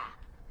 Yeah.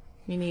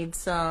 You need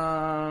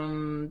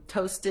some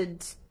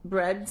toasted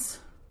breads.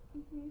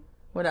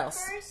 What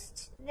else?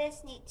 First,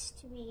 this needs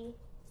to be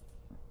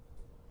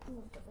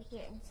moved over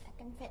here so I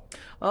can fit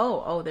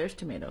Oh, there's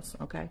tomatoes.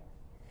 Okay.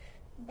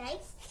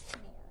 diced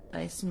tomatoes.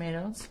 Nice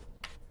tomatoes.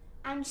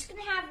 I'm just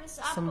gonna have this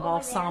up Some over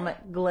balsamic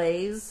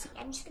glaze.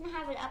 there. I'm just gonna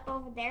have it up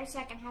over there so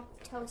I can have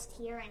the toast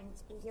here and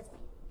it's easier for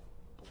me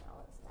to do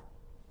all this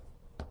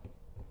stuff.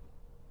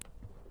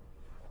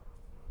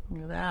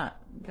 Look at that.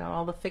 Got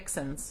all the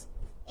fixins.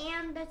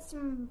 And there's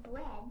some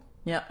bread.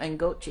 Yeah, and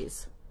goat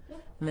cheese. Yeah.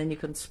 And then you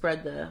can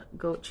spread the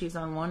goat cheese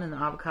on one and the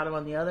avocado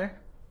on the other.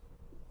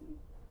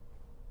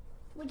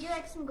 Would you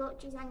like some goat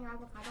cheese on your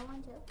avocado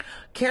one too?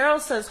 Carol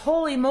says,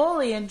 holy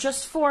moly, in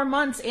just 4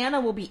 months, Anna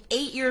will be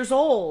 8 years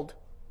old.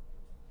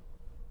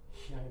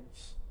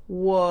 Yikes.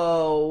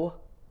 Whoa.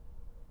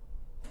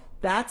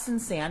 That's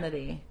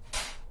insanity.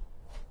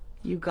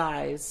 You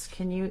guys,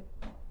 can you...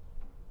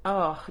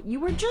 Oh, you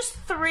were just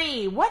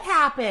 3. What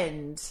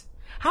happened?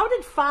 How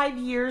did 5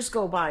 years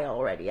go by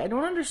already? I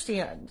don't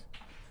understand.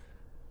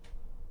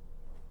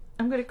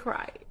 I'm gonna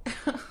cry.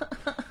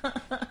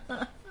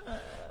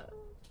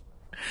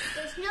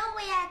 There's no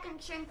way I can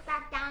shrink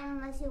back down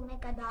unless you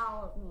make a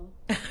doll of me.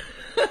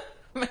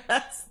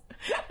 That's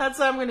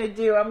what I'm gonna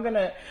do. I'm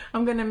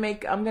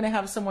gonna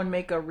have someone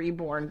make a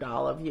reborn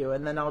doll of you,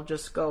 and then I'll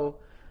just go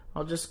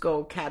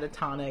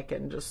catatonic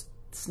and just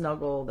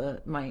snuggle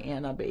my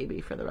Anna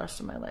baby for the rest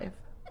of my life.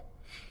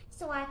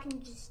 so I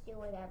can just do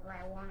whatever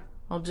I want.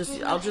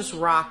 I'll just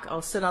rock.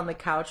 I'll sit on the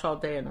couch all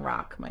day and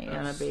rock my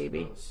Anna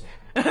baby.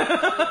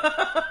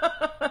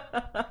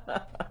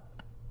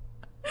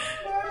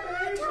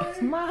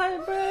 My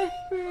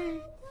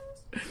baby.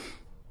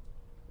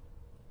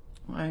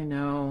 I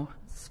know.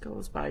 This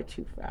goes by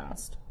too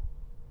fast.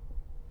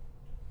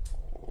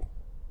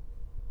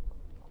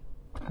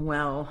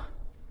 Well,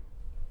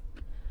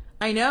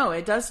 I know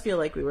it does feel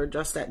like we were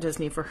just at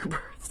Disney for her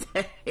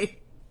birthday.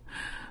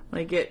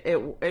 Like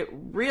it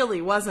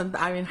really wasn't.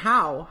 I mean,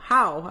 how?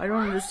 I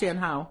don't understand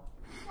how.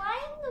 Why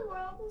in the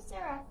world is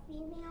there a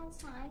female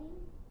sign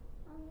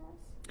on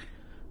this?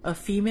 A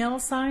female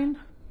sign?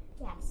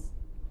 Yes.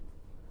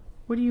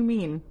 What do you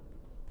mean?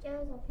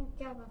 There's a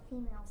picture of a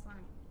female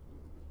sign.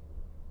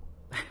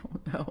 I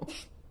don't know.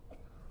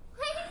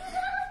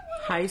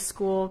 High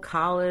school,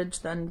 college,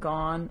 then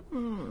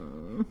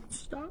gone.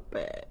 Stop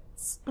it.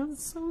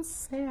 That's so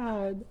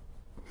sad.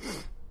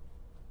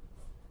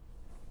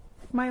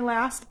 My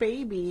last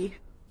baby.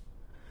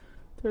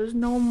 There's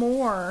no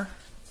more.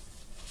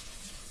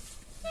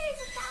 There's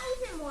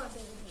 1,000 more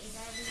babies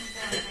that are being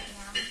born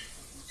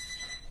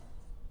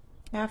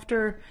right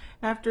now.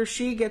 After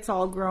she gets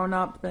all grown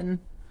up,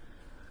 then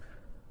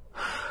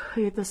I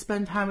get to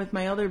spend time with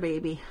my other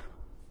baby.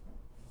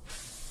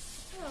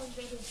 Little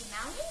baby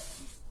Jamali?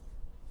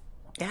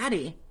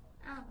 Daddy.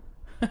 Oh.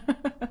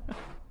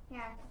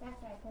 Yeah,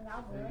 that's right, because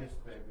I'll do it.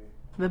 Biggest baby.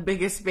 The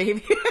biggest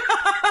baby.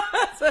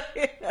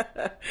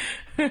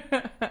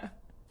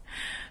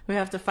 We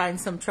have to find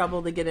some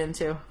trouble to get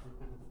into.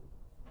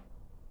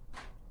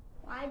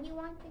 Why do you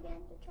want to get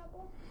into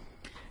trouble?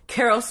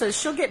 Carol says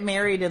she'll get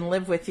married and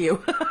live with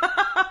you.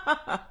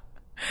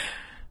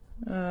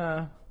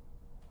 I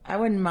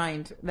wouldn't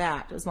mind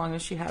that as long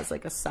as she has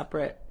like a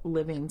separate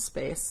living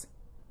space.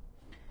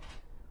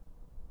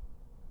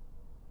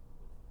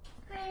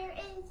 Where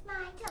is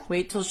my toast?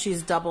 Wait till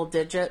she's double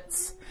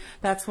digits.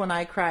 That's when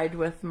I cried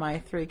with my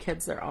 3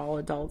 kids. They're all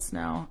adults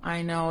now.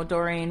 I know,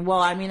 Doreen. Well,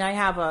 I mean, I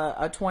have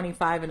a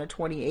 25 and a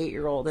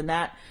 28-year-old, and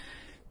that,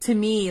 to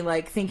me,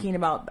 like thinking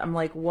about, I'm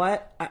like,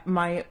 what?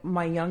 My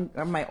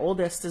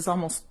oldest is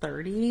almost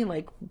 30.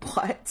 Like,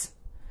 what?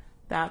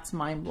 That's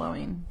mind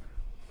blowing.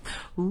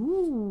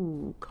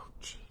 Ooh,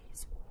 goat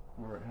cheese.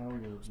 Alright, how are we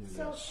going to do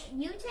So this?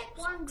 you take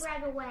one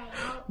bread away.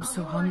 I'll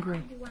so do hungry.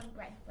 I'll do one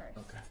bread first.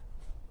 Okay.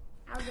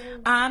 I'll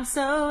do. I'm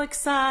so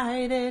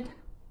excited,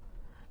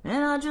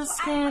 and I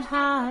just can't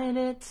hide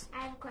it.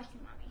 I have a question,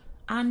 Mommy.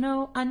 I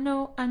know.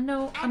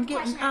 I'm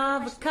getting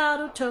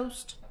avocado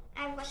toast. I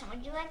have a question.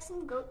 Would you like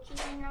some goat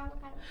cheese on your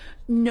avocado?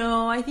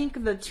 No, I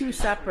think the 2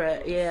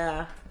 separate.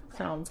 Yeah,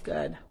 sounds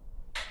good.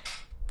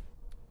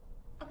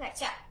 Okay,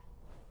 so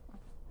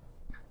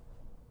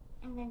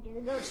I'm gonna do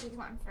the goat cheese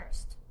one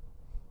first.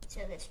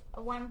 So there's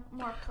one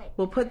more plate.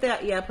 We'll put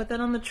that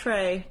on the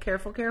tray.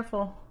 Careful.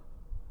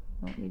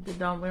 Don't need to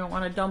dump. We don't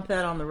want to dump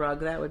that on the rug.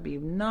 That would be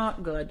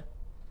not good.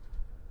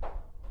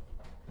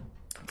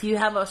 Do you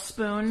have a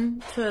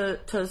spoon to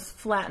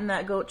flatten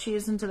that goat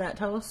cheese into that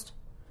toast?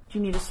 Do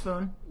you need a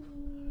spoon?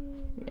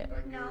 Yeah.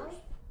 No.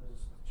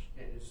 She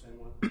can't use the same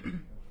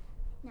one.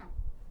 No.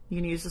 You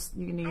can use this.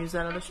 You can use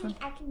that other spoon.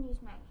 I can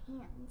use my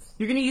hands.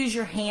 You're gonna use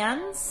your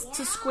hands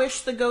to Yeah.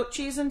 squish the goat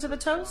cheese into the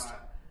toast?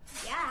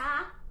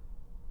 Yeah.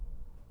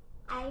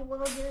 I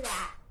will do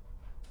that.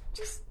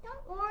 Just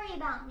don't worry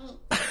about me.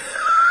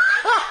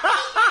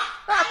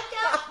 I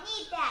don't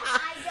need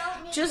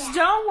that. Just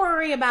don't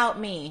worry about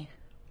me.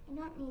 I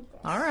don't need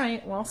this. All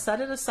right. Well,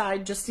 set it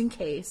aside just in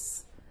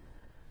case.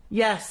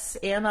 Yes,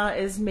 Anna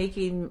is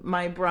making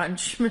my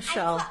brunch,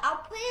 Michelle. I'll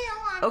put it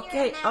on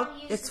Okay, here and I'll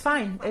use it's the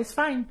fine. spoon. It's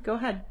fine. Go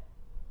ahead.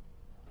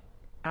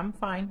 I'm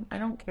fine. I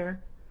don't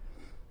care.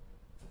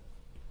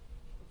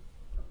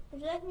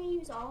 Would you like me to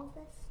use all of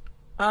this?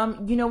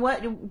 You know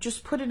what?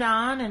 Just put it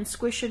on and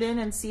squish it in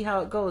and see how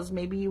it goes.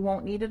 Maybe you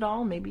won't need it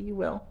all. Maybe you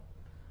will.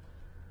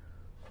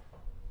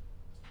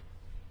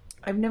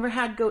 I've never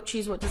had goat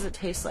cheese. What does it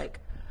taste like?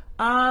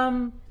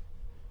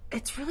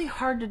 It's really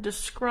hard to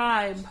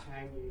describe.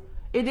 Tangy.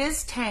 It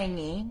is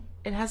tangy.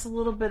 It has a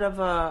little bit of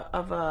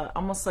a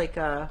almost like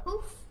a.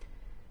 Oof.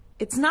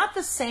 It's not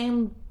the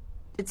same.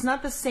 It's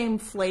not the same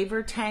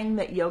flavor tang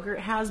that yogurt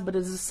has, but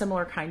it's a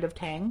similar kind of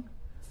tang.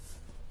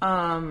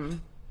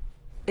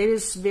 It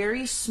is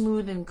very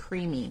smooth and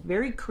creamy,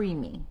 very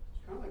creamy.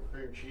 It's kind of like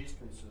cream cheese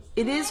consistency.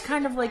 It is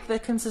kind of like the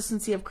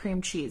consistency of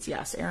cream cheese.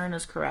 Yes, Erin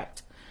is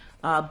correct.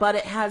 But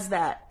it has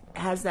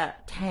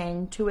that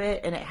tang to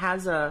it, and it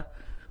has a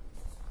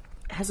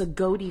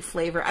goaty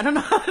flavor. I don't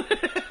know.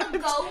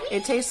 Goat?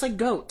 It tastes like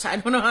goat. I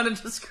don't know how to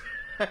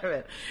describe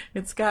it.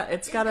 It's got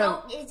Is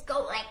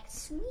goat like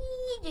sweet?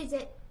 Is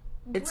it?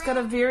 It's got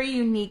a very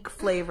unique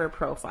flavor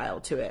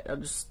profile to it. I'll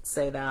just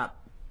say that.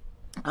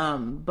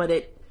 But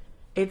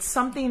it's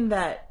something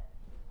that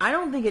I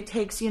don't think it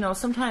takes,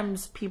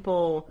 sometimes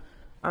people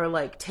are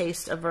like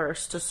taste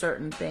averse to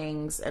certain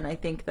things. And I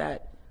think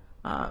that,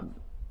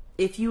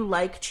 if you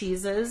like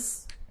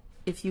cheeses,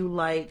 if you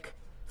like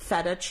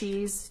feta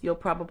cheese, you'll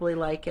probably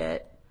like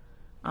it.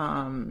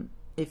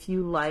 If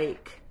you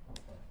like,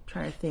 I'm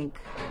trying to think,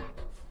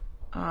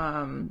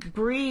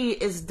 Brie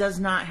does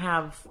not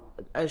have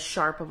as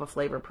sharp of a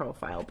flavor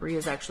profile. Brie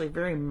is actually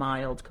very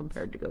mild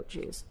compared to goat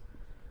cheese.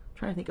 I'm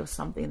trying to think of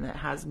something that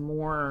has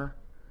more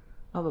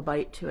of a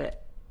bite to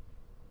it.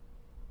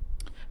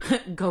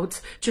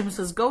 Goats. Jim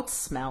says goats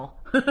smell.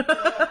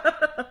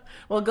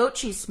 Well, goat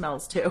cheese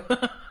smells too.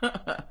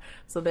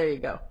 So there you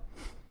go.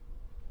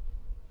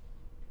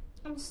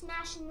 I'm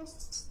smashing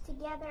this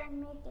together and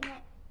making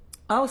it.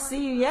 Oh,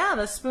 see, yeah,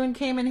 the spoon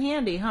came in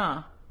handy,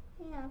 huh?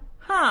 Yeah.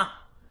 Huh.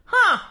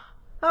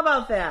 How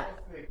about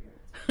that?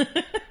 It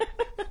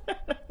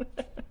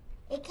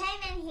came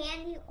in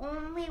handy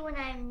only when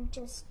I'm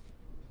just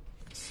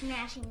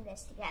smashing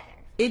this together.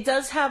 It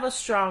does have a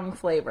strong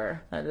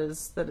flavor. That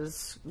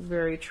is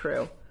very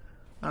true.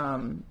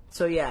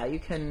 So yeah, you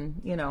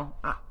can,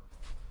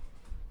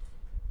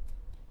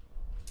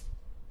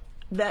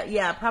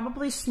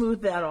 probably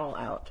smooth that all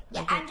out.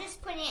 Yeah, I'm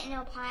just putting it in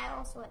a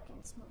pile so it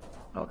can smooth it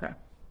out. Okay.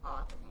 All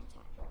at the same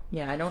time.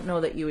 Yeah, I don't know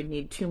that you would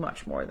need too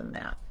much more than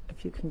that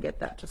if you can get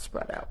that to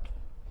spread out.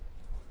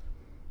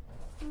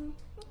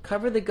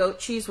 Cover the goat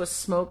cheese with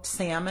smoked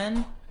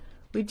salmon.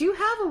 We do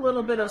have a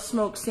little bit of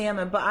smoked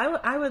salmon, but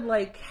I would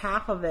like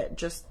half of it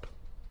just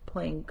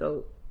plain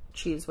goat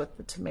cheese with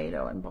the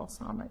tomato and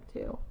balsamic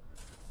too.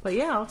 But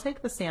yeah, I'll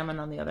take the salmon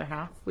on the other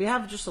half. We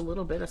have just a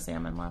little bit of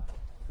salmon left.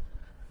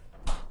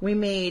 We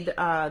made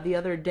the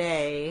other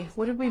day,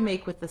 what did we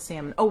make with the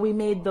salmon? Oh, we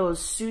made those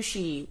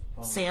sushi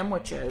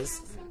sandwiches.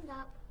 Can I stand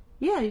up?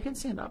 Yeah, you can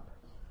stand up.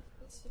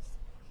 It's just,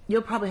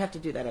 You'll probably have to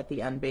do that at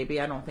the end,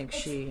 baby. I don't think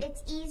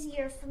it's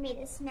easier for me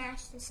to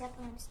smash this up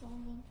when I'm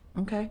standing.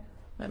 Okay,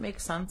 that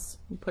makes sense.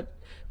 You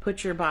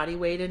put your body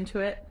weight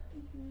into it.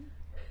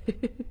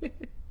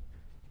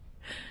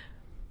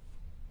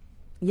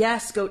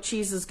 Yes, goat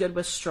cheese is good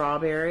with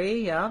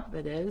strawberry. Yep,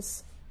 it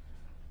is.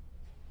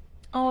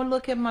 Oh,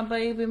 look at my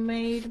baby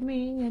made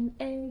me an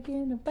egg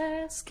in a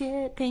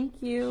basket.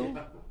 Thank you.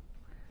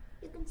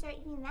 You can start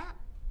eating that.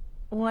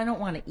 Well, I don't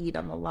want to eat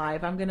on the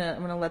live. I'm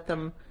gonna let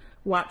them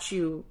watch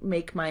you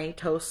make my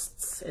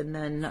toasts, and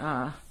then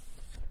I'll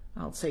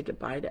say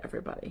goodbye to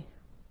everybody.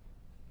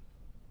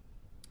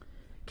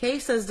 Kay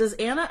says, does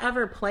Anna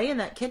ever play in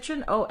that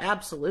kitchen? Oh,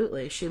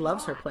 absolutely. She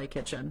loves her play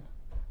kitchen.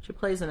 She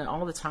plays in it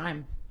all the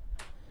time.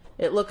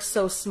 It looks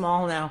so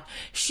small now.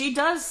 She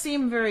does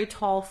seem very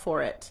tall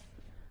for it.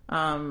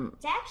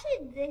 It's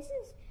actually,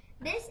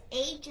 this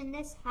age and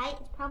this height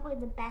is probably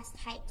the best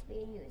height to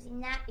be using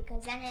that,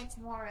 because then it's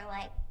more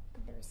like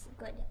there's a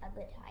good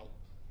height.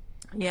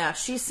 Yeah,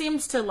 she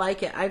seems to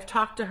like it. I've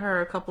talked to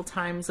her a couple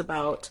times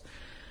about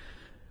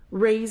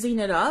raising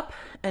it up,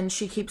 and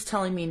she keeps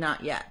telling me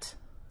not yet.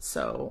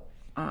 So,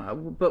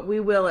 but we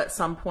will at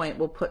some point.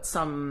 We'll put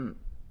some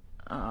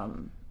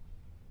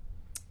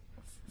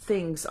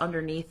things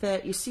underneath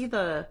it. You see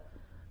the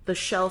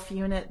shelf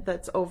unit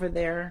that's over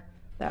there,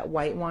 that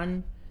white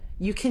one?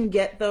 You can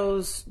get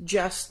those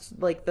just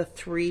like the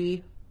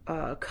 3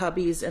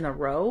 cubbies in a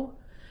row.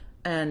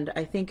 And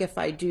I think if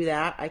I do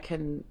that, I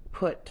can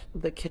put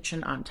the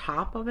kitchen on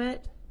top of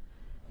it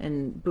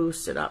and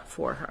boost it up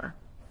for her.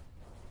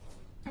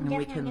 I'm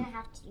definitely going to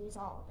have to use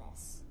all of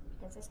this,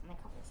 because this only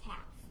covers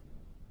half.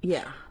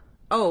 Yeah.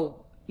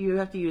 Oh, you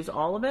have to use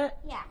all of it?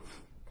 Yeah,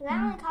 because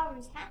that only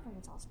covers half when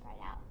it's all spread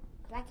out.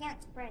 Because I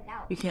can't spread it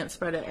out. You can't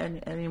spread it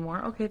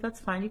anymore? Okay, that's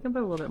fine. You can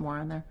put a little bit more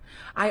in there.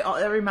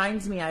 It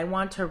reminds me, I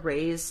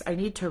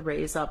need to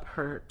raise up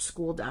her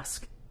school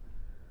desk,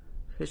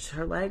 because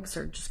her legs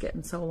are just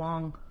getting so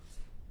long.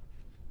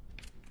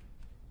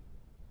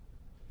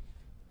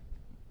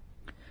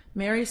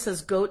 Mary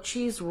says goat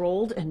cheese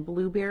rolled in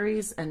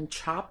blueberries and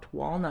chopped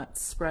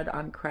walnuts spread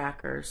on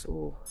crackers.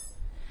 Ooh.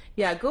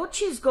 Yeah, goat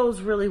cheese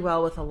goes really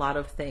well with a lot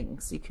of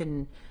things. You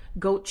can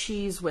goat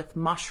cheese with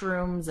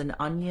mushrooms and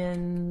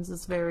onions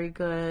is very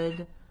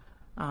good.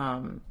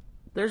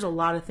 There's a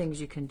lot of things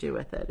you can do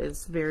with it.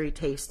 It's very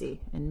tasty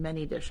in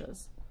many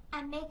dishes.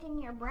 I'm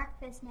making your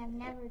breakfast, and I've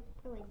never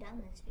really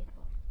done this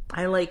before.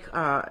 I like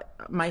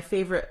my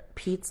favorite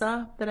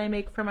pizza that I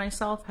make for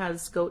myself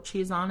has goat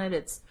cheese on it.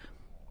 It's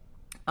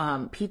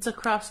pizza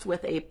crust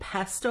with a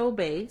pesto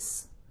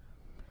base,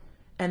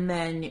 and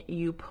then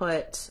you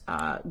put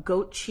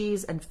goat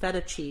cheese and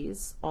feta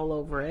cheese all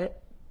over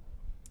it,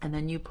 and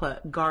then you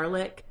put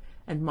garlic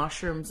and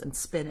mushrooms and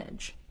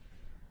spinach,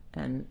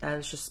 and that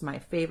is just my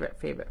favorite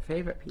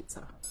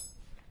pizza.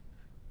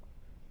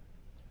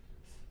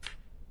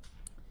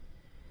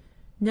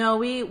 No,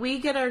 we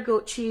get our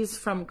goat cheese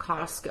from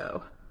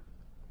Costco.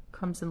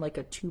 Comes in like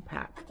a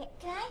 2-pack. Okay,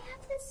 can I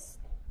have this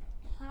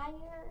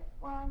higher,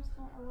 or I'm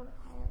still a little higher?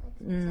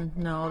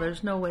 No,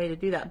 there's no way to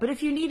do that. But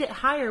if you need it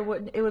higher,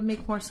 it would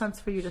make more sense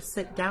for you to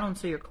sit down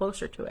so you're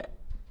closer to it.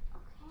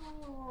 Okay,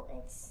 well,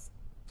 it's...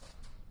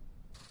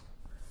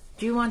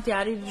 Do you want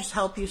Daddy to just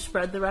help you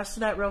spread the rest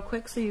of that real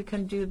quick so you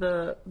can do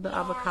the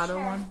avocado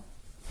sure. one?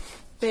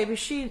 Baby,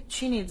 she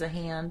needs a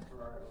hand.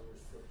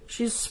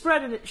 She's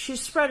spread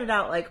it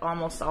out like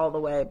almost all the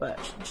way,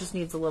 but she just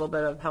needs a little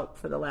bit of help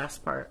for the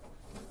last part.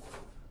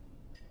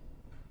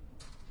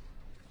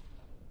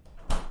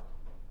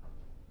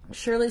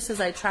 Shirley says,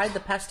 I tried the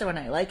pesto and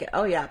I like it.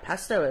 Oh, yeah,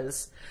 pesto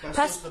is...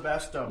 Pesto's the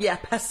best of. Yeah,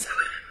 pesto.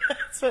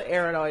 That's what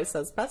Aaron always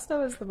says.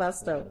 Pesto is the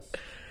besto.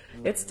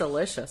 It's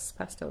delicious.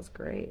 Pesto is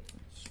great.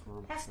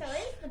 Pesto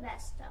is the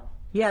best though.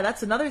 Yeah,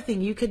 that's another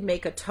thing. You could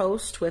make a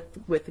toast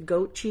with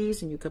goat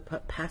cheese, and you could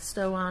put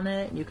pesto on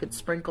it. And you could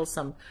sprinkle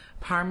some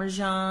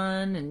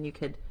Parmesan, and you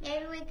could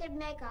Maybe we could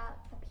make a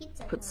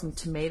pizza put toast. some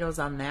tomatoes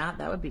on that.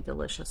 That would be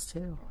delicious,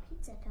 too. A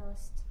pizza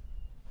toast.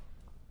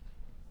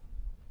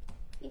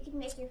 You can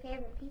make your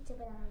favorite pizza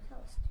but on a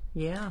toast.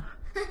 Yeah.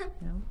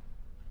 Yeah.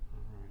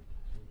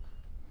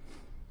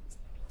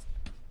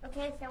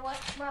 Okay, so what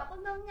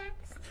will go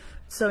next?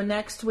 So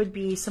next would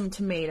be some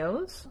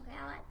tomatoes. Okay,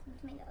 I'll add some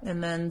tomatoes.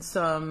 And then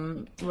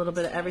a little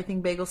bit of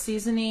everything bagel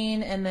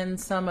seasoning, and then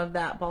some of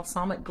that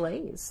balsamic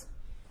glaze.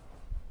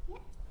 Yeah.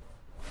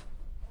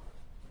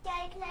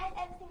 Daddy, can I have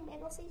everything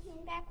bagel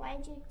seasoning back? Why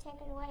did you take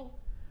it away?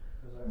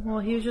 Well,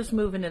 he was just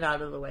moving it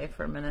out of the way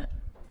for a minute.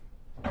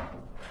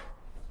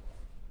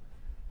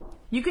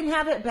 You can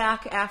have it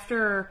back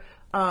after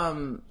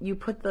you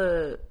put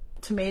the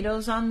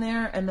tomatoes on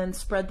there, and then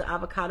spread the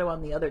avocado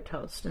on the other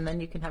toast, and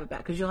then you can have it back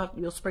because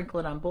you'll sprinkle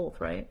it on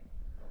both, right?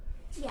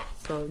 Yeah.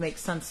 So it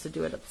makes sense to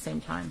do it at the same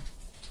time.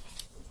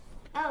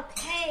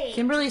 Okay.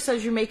 Kimberly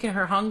says you're making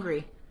her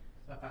hungry.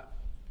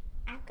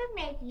 I could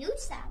make you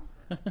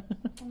some,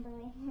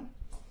 Kimberly.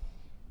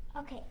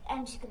 Okay,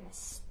 I'm just gonna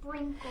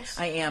sprinkle.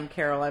 I am,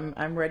 Carol.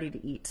 I'm ready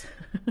to eat.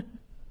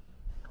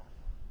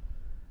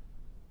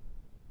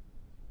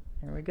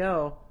 Here we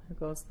go. Here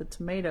goes the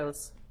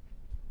tomatoes.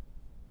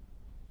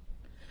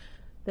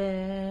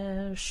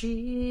 There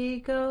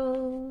she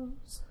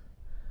goes.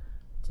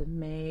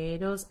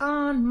 Tomatoes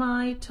on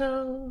my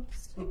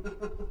toast.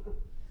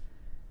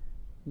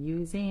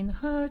 Using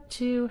her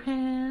two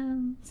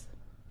hands.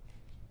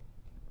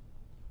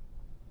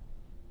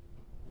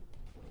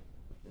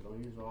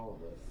 Don't use all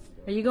of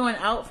it. Are you going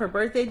out for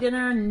birthday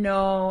dinner?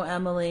 No,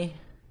 Emily.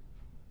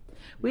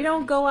 We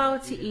don't go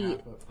out to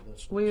eat.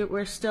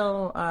 We're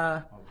still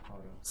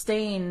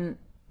staying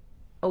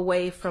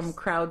away from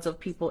crowds of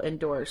people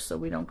indoors, so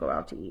we don't go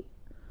out to eat.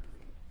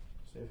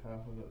 Save half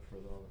of it for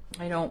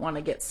the... I don't want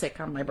to get sick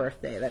on my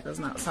birthday. That does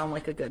not sound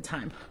like a good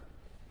time.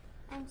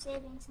 I'm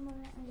saving some of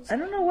it. I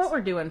don't know what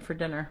we're doing for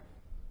dinner.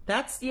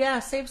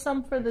 Save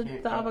some for the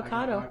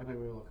avocado. I'm not going to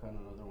be able to cut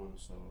another one,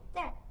 so...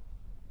 There.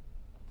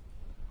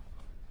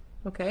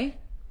 Okay.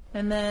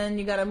 And then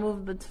you got to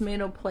move the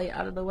tomato plate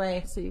out of the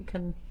way so you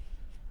can...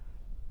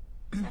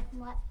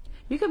 What?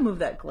 You can move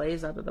that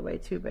glaze out of the way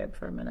too, babe,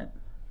 for a minute.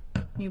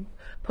 You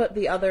put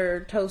the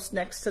other toast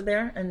next to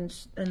there and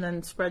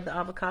then spread the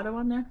avocado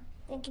on there.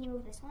 Then can you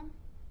move this one?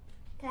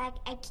 Cause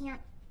I can't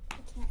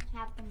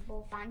have them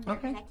both on here. 'cause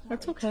Okay, I can't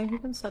that's reach okay. that. You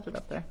can set it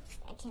up there.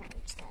 I can't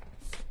reach that.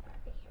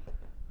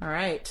 All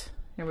right,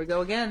 here we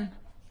go again.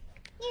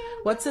 Yeah,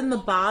 What's in the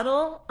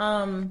bottle?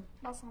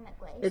 balsamic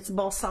glaze. It's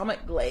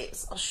balsamic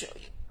glaze. I'll show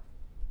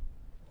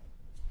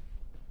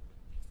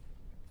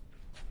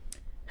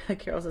you.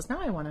 Carol says, now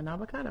I want an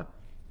avocado.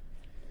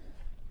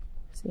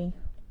 See?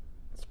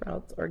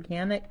 Sprouts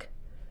organic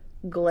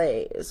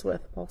glaze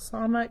with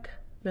balsamic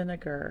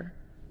vinegar.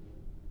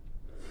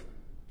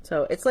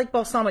 So it's like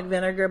balsamic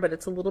vinegar, but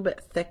it's a little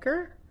bit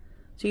thicker.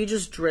 So you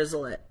just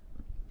drizzle it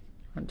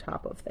on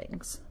top of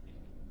things.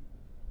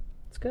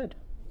 It's good.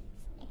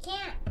 I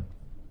can't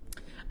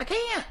I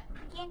can't.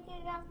 get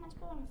it off my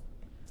spoon.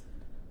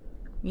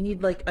 You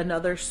need like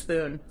another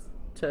spoon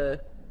to...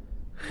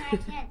 No, I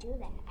can't do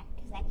that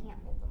because I can't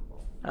hold them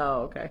both.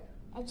 Oh, okay.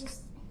 I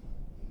just...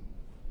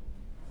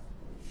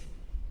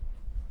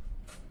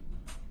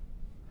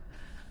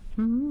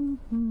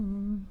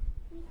 Mm-hmm.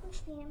 Let me push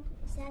the input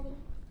setting.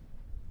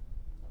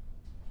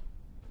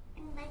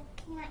 And I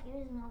can't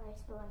use another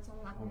spoon, so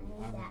I'm not going to use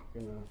I'm that.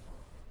 going to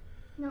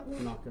No, no.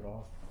 knock it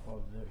off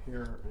of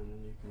here, and then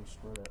you can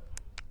spread it.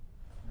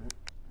 Right?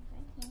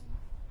 I can't.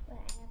 But I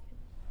have to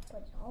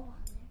put it all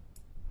on there.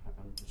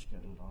 I'm just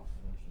getting it off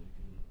of there so you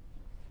can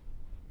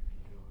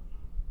do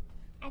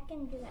it. I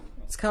can do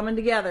it. It's coming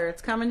together.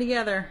 It's coming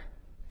together.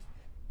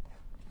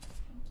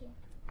 Thank you.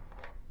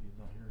 Leave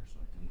that here so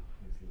I can,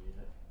 if you need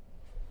it.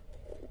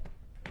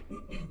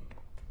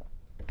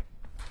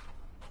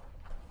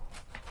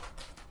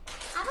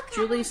 Avocado.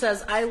 Julie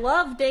says, I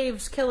love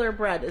Dave's Killer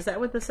Bread. Is that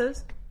what this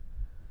is?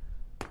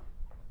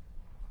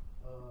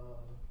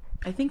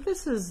 I think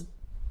this is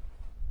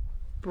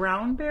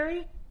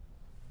Brownberry?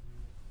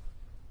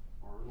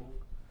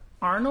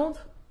 Arnold?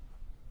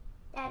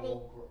 Daddy.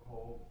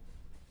 Whole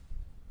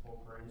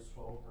grains,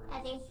 12 grains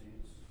Daddy. of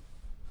seeds.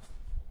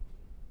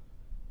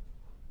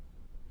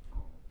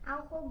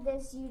 I'll hold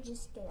this, you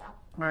just get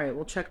up. All right,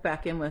 we'll check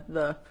back in with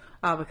the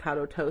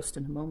avocado toast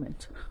in a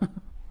moment.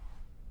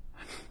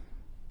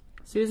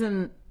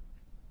 Susan,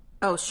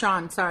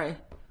 Sean, sorry.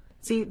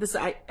 See,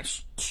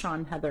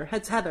 Sean, Heather.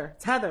 It's Heather.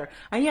 It's Heather.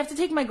 You have to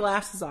take my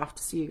glasses off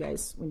to see you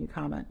guys when you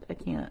comment. I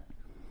can't.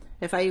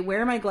 If I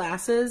wear my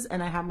glasses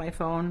and I have my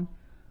phone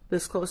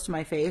this close to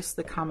my face,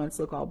 the comments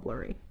look all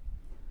blurry.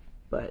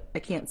 But I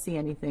can't see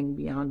anything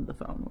beyond the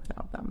phone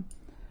without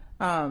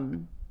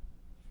them.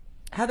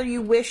 Heather,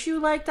 you wish you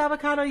liked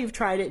avocado? You've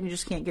tried it and you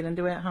just can't get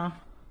into it, huh?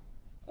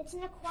 It's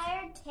an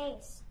acquired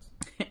taste.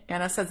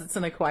 Anna says it's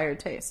an acquired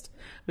taste,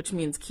 which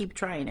means keep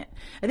trying it.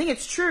 I think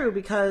it's true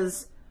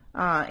because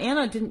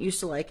Anna didn't used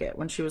to like it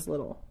when she was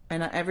little.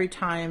 And every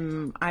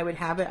time I would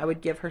have it, I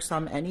would give her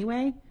some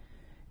anyway.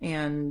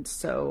 And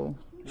so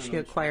she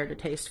acquired a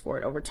taste for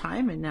it over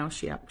time, and now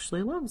she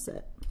actually loves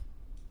it.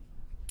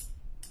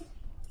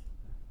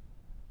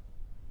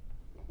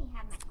 Let me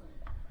have my food.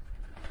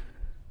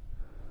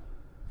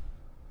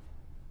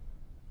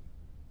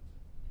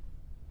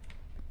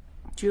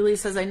 Julie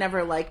says, I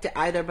never liked it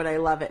either, but I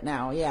love it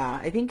now. Yeah,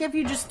 I think if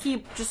you just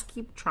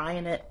keep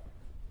trying it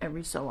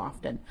every so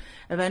often,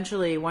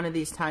 eventually one of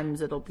these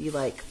times it'll be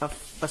like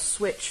a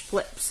switch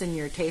flips in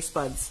your taste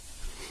buds.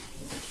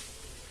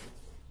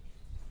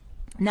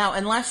 Now,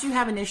 unless you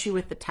have an issue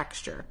with the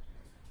texture,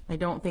 I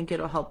don't think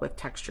it'll help with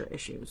texture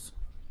issues.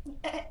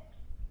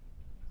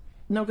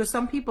 No, because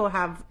some people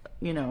have,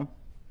 you know,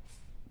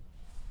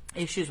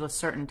 issues with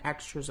certain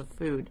textures of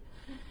food.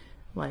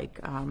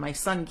 Like, my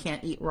son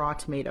can't eat raw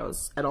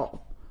tomatoes at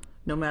all,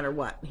 no matter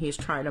what. He's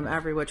tried them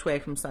every which way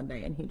from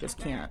Sunday, and he just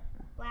can't.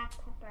 Black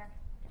pepper.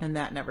 And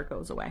that never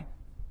goes away.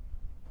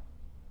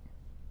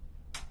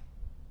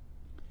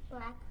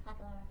 Black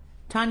pepper.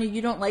 Tanya,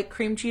 you don't like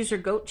cream cheese or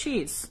goat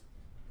cheese?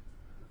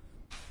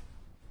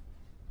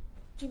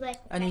 Do you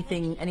like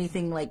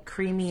Anything like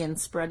creamy and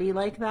spready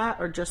like that,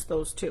 or just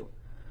those two?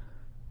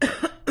 Let's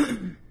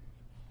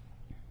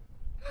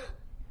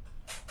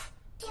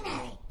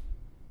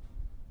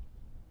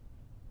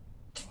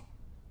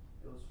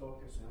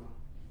focus, Emma.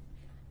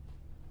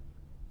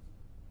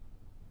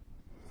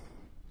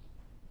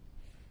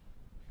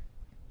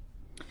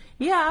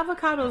 Yeah,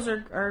 avocados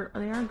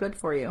are good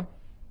for you.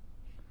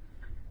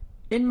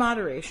 In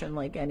moderation,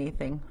 like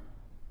anything.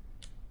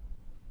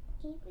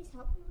 Can you please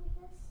help me with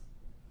this?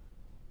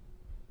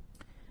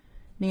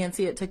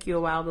 Nancy, it took you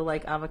a while to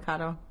like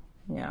avocado.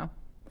 Yeah.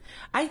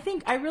 I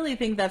really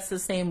think that's the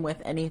same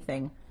with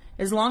anything.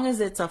 As long as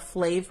it's a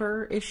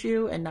flavor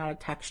issue and not a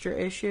texture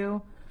issue,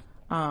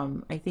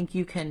 I think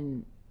you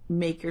can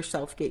make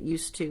yourself get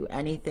used to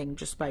anything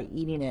just by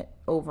eating it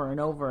over and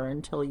over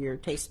until your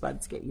taste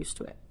buds get used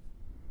to it.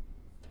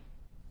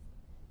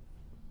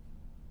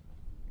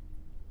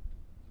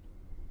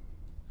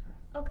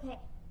 Okay,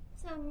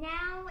 so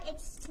now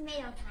it's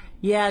tomato time.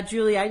 Yeah,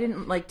 Julie, I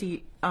didn't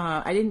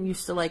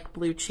used to like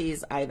blue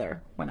cheese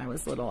either when I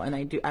was little,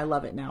 and I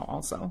love it now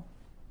also.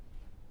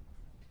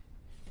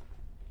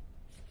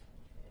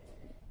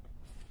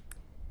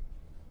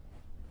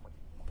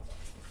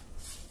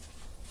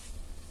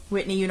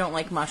 Whitney, you don't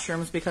like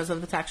mushrooms because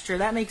of the texture?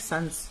 That makes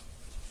sense.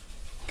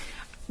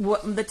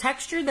 What the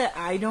texture that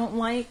I don't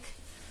like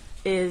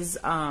is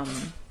I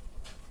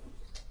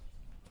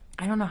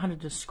don't know how to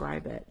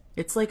describe it.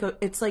 It's like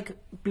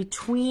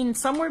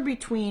somewhere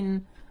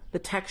between the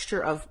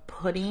texture of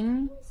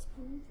pudding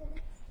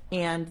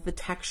and the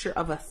texture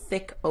of a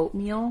thick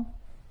oatmeal.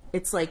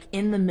 It's like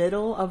in the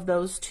middle of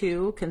those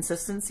two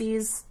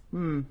consistencies.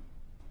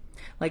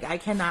 Like I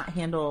cannot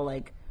handle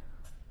like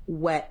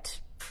wet,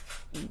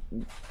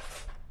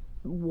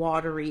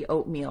 watery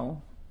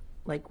oatmeal,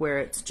 like where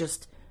it's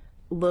just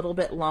a little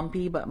bit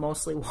lumpy but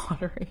mostly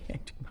watery. I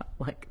do not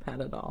like that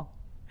at all.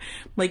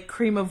 Like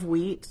cream of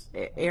wheat.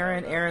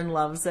 Aaron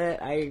loves it.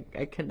 I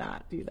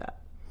cannot do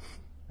that.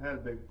 I had a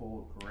big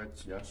bowl of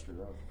grits yesterday.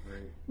 That was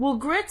great. Well,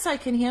 grits I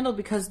can handle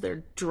because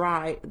they're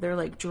dry. They're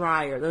like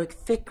drier. They're like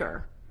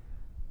thicker.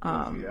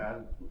 If you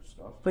add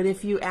stuff. But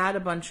if you add a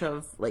bunch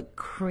of like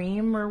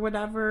cream or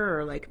whatever,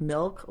 or like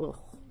milk,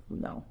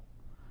 no.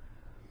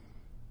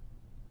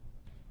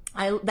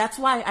 I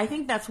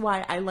think that's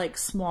why I like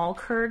small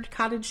curd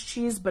cottage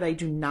cheese, but I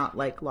do not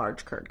like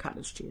large curd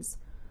cottage cheese.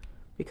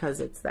 Because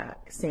it's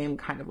that same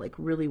kind of like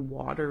really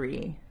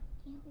watery.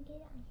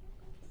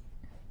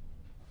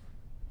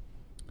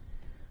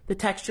 The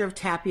texture of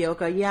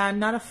tapioca. Yeah, I'm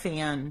not a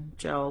fan,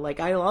 Joe.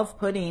 Like I love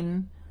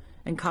pudding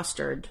and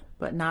custard,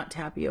 but not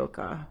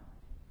tapioca.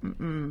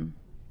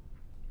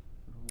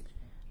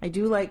 I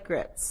do like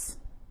grits.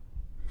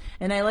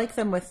 And I like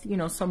them with,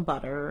 some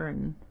butter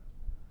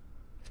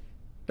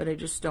but I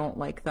just don't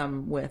like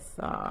them with,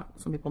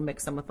 some people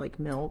mix them with like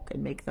milk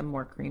and make them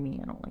more creamy.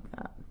 I don't like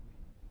that.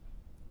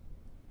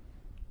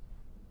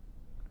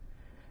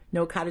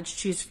 No cottage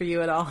cheese for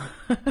you at all?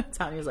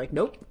 Tanya's like,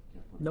 nope,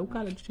 no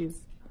cottage cheese.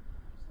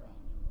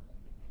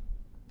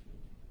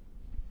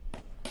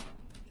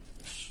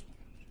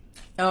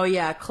 Oh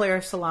yeah,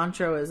 Claire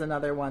cilantro is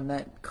another one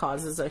that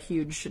causes a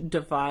huge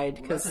divide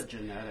because that's a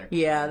genetic.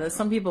 Yeah,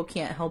 some people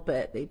can't help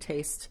it. It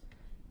tastes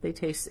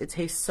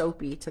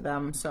soapy to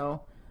them.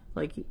 So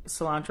like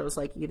cilantro is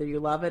like either you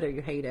love it or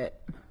you hate it.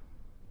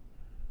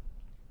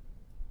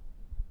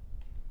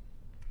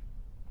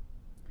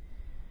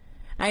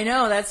 I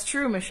know, that's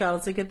true, Michelle.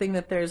 It's a good thing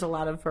that there's a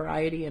lot of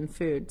variety in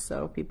food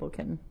so people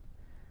can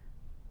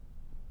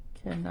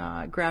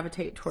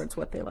gravitate towards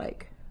what they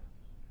like.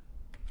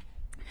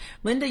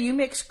 Linda, you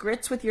mix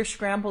grits with your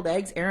scrambled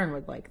eggs. Aaron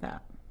would like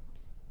that.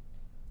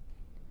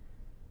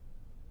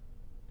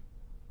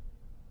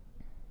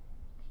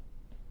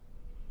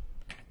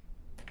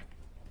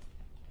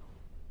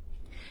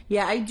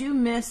 Yeah, I do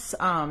miss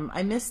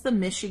I miss the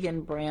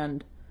Michigan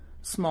brand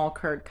small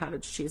curd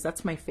cottage cheese.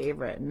 That's my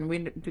favorite, and we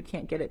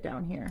can't get it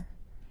down here.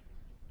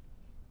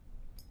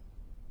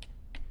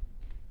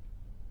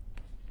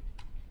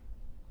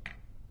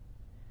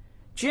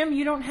 Jim,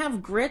 you don't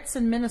have grits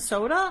in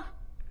Minnesota?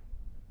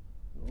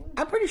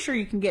 I'm pretty sure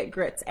you can get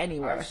grits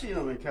anywhere. I've seen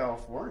them in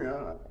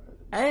California.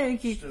 I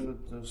think Just in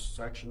the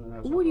section that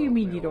has what do you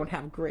mean you available. don't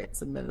have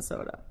grits in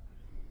Minnesota?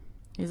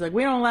 He's like,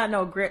 we don't let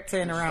no grits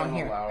in Just around don't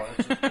here. allow it.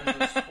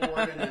 It's a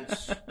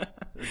ordinance.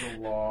 There's a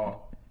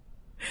law.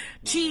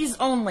 Cheese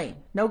only,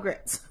 no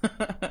grits.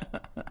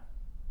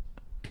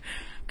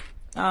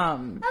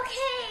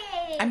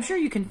 Okay. I'm sure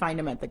you can find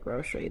them at the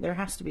grocery. There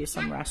has to be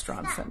some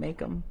restaurants that make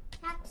them.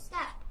 Next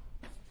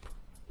up.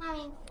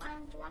 Mommy,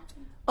 I'm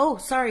watching. Oh,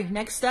 sorry.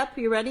 Next step.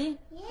 You ready?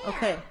 Yeah.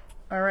 Okay.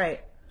 All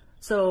right.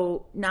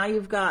 So now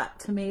you've got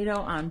tomato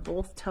on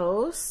both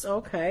toasts.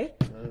 Okay.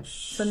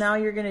 So now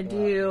you're going to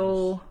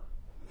do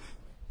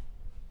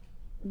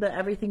the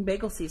everything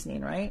bagel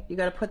seasoning, right? You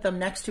got to put them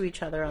next to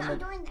each other on I'm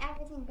the... doing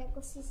everything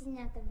bagel seasoning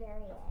at the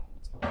very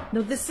end.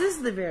 No, this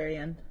is the very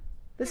end.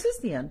 This is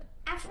the end.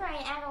 After I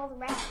add all the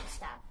rest of the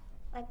stuff.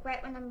 Like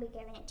right when I'm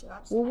giving it to you. I'll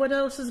just Well, what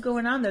else is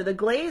going on there? The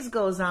glaze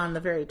goes on the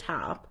very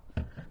top.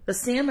 The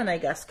salmon, I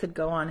guess, could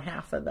go on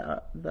half of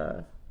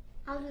the.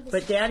 I'll do this.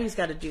 But Daddy's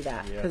got to do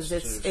that Yeah, because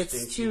it's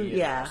stinky too and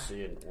yeah.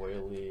 messy and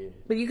oily.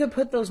 But you could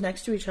put those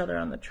next to each other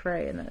on the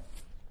tray and it,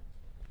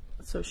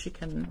 so she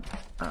can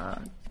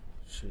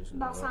Season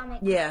it up.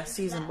 balsamic.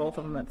 season both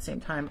of them at the same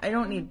time. I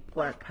don't need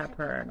black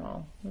pepper and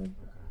all.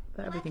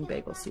 The everything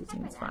bagel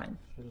seasoning is fine.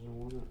 She doesn't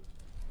want it.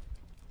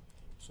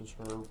 This is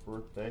her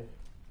birthday.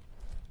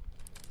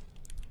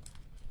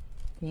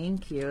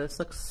 Thank you. This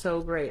looks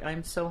so great.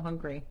 I'm so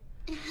hungry.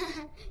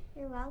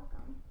 You're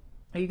welcome.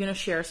 Are you going to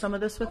share some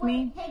of this with Oh, wait.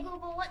 me? Hey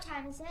Google, what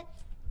time is it?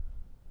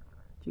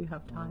 Do you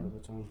have All time? the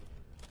time.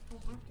 I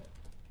have to.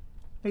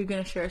 Are you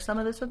going to share some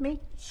of this with me?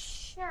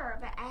 Sure,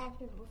 but I have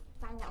to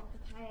find out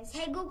what the time is.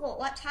 Hey Google,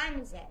 what time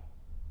is it?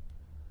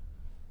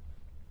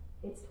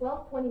 It's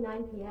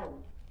 12:29 p.m.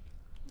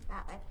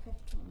 About like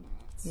 15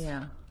 minutes.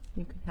 Yeah.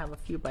 You can have a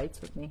few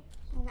bites with me.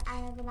 I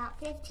have about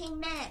 15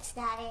 minutes,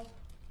 Daddy.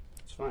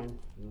 It's fine.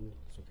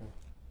 It's okay.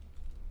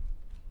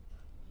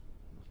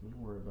 Nothing to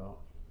worry about.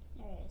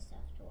 There is stuff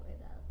to worry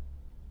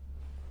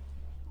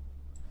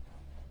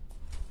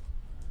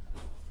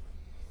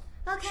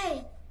about.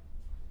 Okay.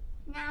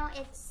 Now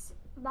it's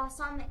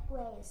balsamic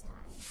glaze time.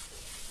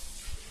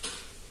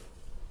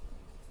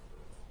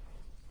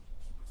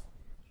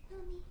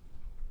 Mommy.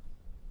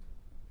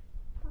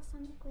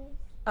 Balsamic glaze.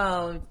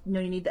 Oh, no,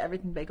 you need the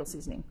everything bagel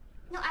seasoning.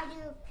 No, I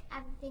do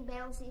everything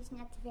bagel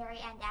seasoning at the very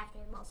end after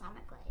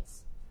balsamic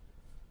glaze.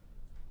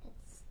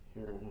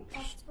 Here.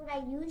 That's what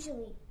I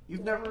usually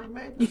You've never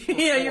made this before.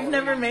 Yeah, you've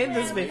never made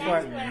this That's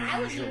before. what I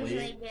would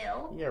usually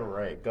do. Yeah,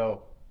 right.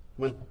 Go.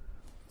 When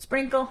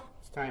Sprinkle.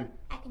 it's time.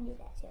 I can do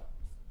that too.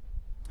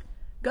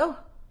 Go.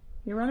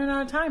 You're running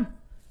out of time.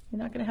 You're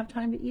not going to have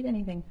time to eat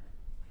anything.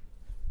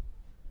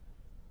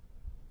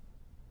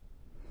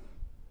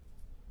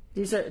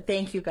 These are,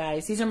 thank you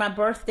guys. These are my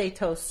birthday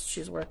toasts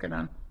she's working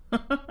on.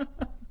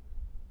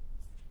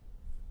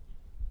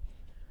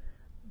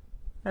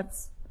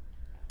 That's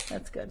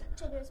good.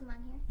 Should there's some on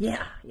here.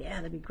 Yeah,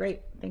 that'd be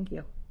great. Thank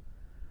you.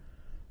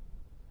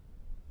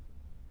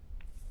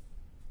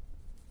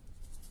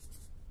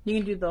 You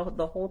can do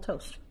the whole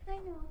toast. I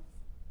know.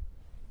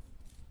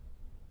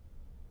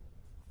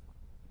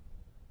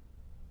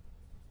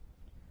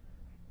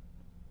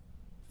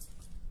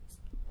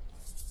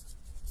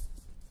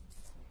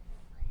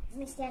 Let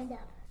me stand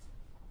up.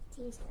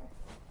 Teaser.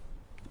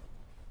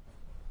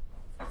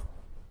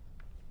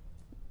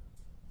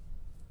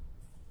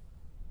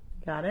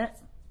 Got it?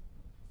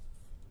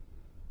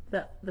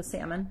 The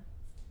salmon.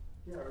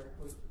 Yeah,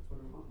 put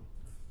them on.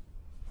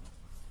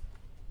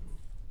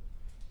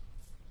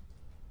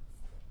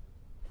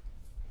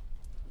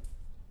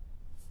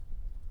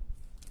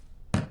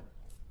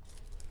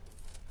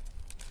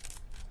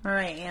 All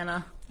right,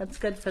 Anna. That's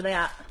good for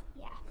that.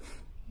 Yeah.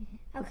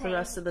 Put Okay. the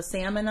rest of the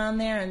salmon on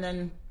there and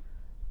then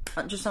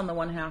just on the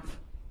one half.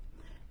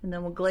 And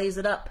then we'll glaze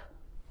it up.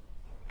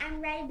 I'm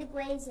ready to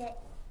glaze it.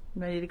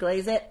 You ready to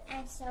glaze it?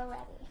 I'm so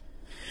ready.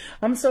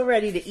 I'm so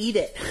ready to eat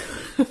it.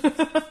 This could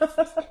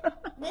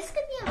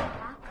be a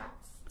maraca.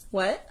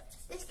 What?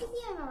 This could be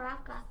a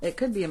maraca. It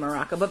could be a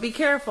maraca, but be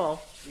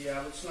careful.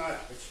 Yeah, let's not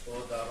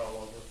explode that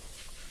all over.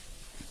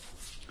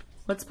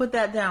 Let's put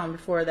that down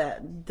before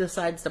that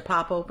decides to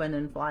pop open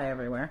and fly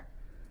everywhere.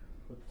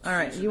 All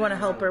right, you want to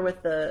help her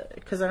with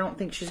because I don't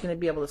think she's going to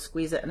be able to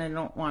squeeze it, and I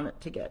don't want it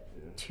to get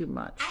too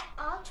much.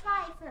 I'll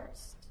try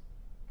first.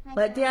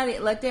 Let Daddy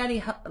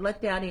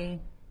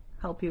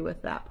help you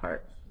with that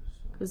part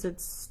because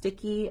it's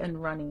sticky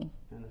and runny.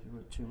 And if you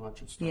put too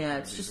much, it's not Yeah, gonna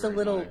it's be just a very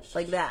little nice.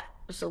 like that,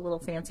 just a little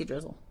fancy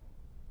drizzle.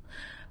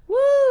 Woo!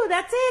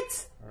 That's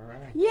it. All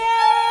right. Yay!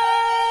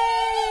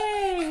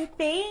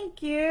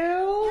 Thank you.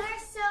 You're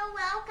so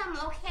welcome.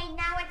 Okay,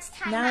 now it's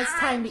time. Now it's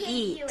time to give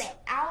eat. You it.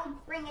 I'll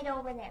bring it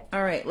over there.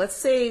 All right, let's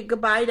say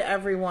goodbye to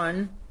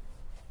everyone.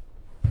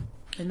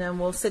 And then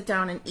we'll sit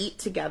down and eat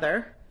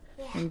together.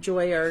 Yeah.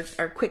 Enjoy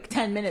our quick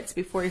 10 minutes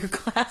before your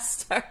class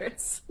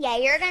starts. Yeah,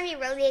 you're going to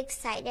be really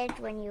excited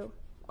when you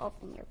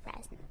open your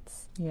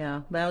presents.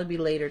 Yeah, that'll be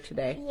later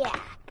today. Yeah,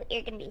 but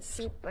you're going to be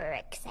super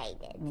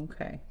excited.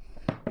 Okay.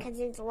 Because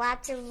there's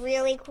lots of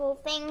really cool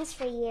things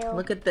for you.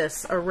 Look at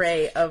this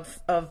array of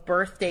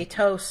birthday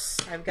toasts.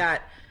 I've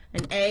got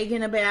an egg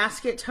in a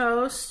basket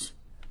toast.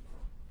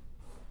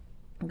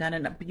 I've got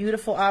a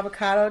beautiful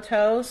avocado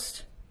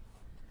toast.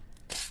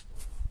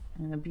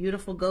 And a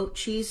beautiful goat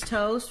cheese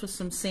toast with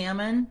some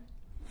salmon.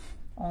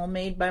 All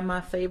made by my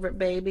favorite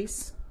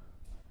babies.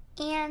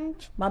 And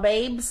My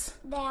babes.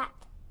 that.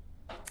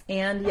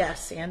 And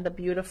yes, and the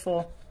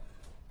beautiful...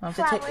 I'll have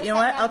to take, Flowers you know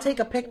what? that I'll take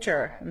a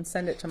picture and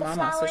send it to Mama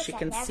so flowers she that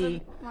can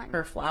see everyone-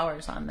 her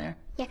flowers on there.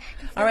 Yeah.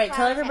 All right,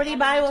 tell everybody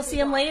bye. We'll see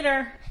them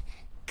later.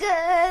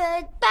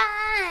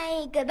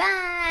 Goodbye,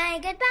 goodbye,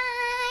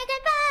 goodbye,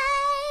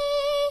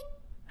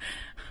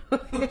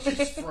 goodbye. She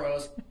just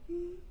froze.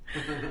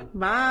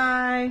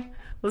 Bye.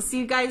 We'll see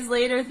you guys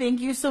later. Thank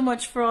you so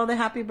much for all the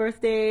happy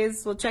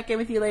birthdays. We'll check in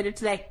with you later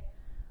today.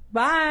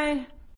 Bye.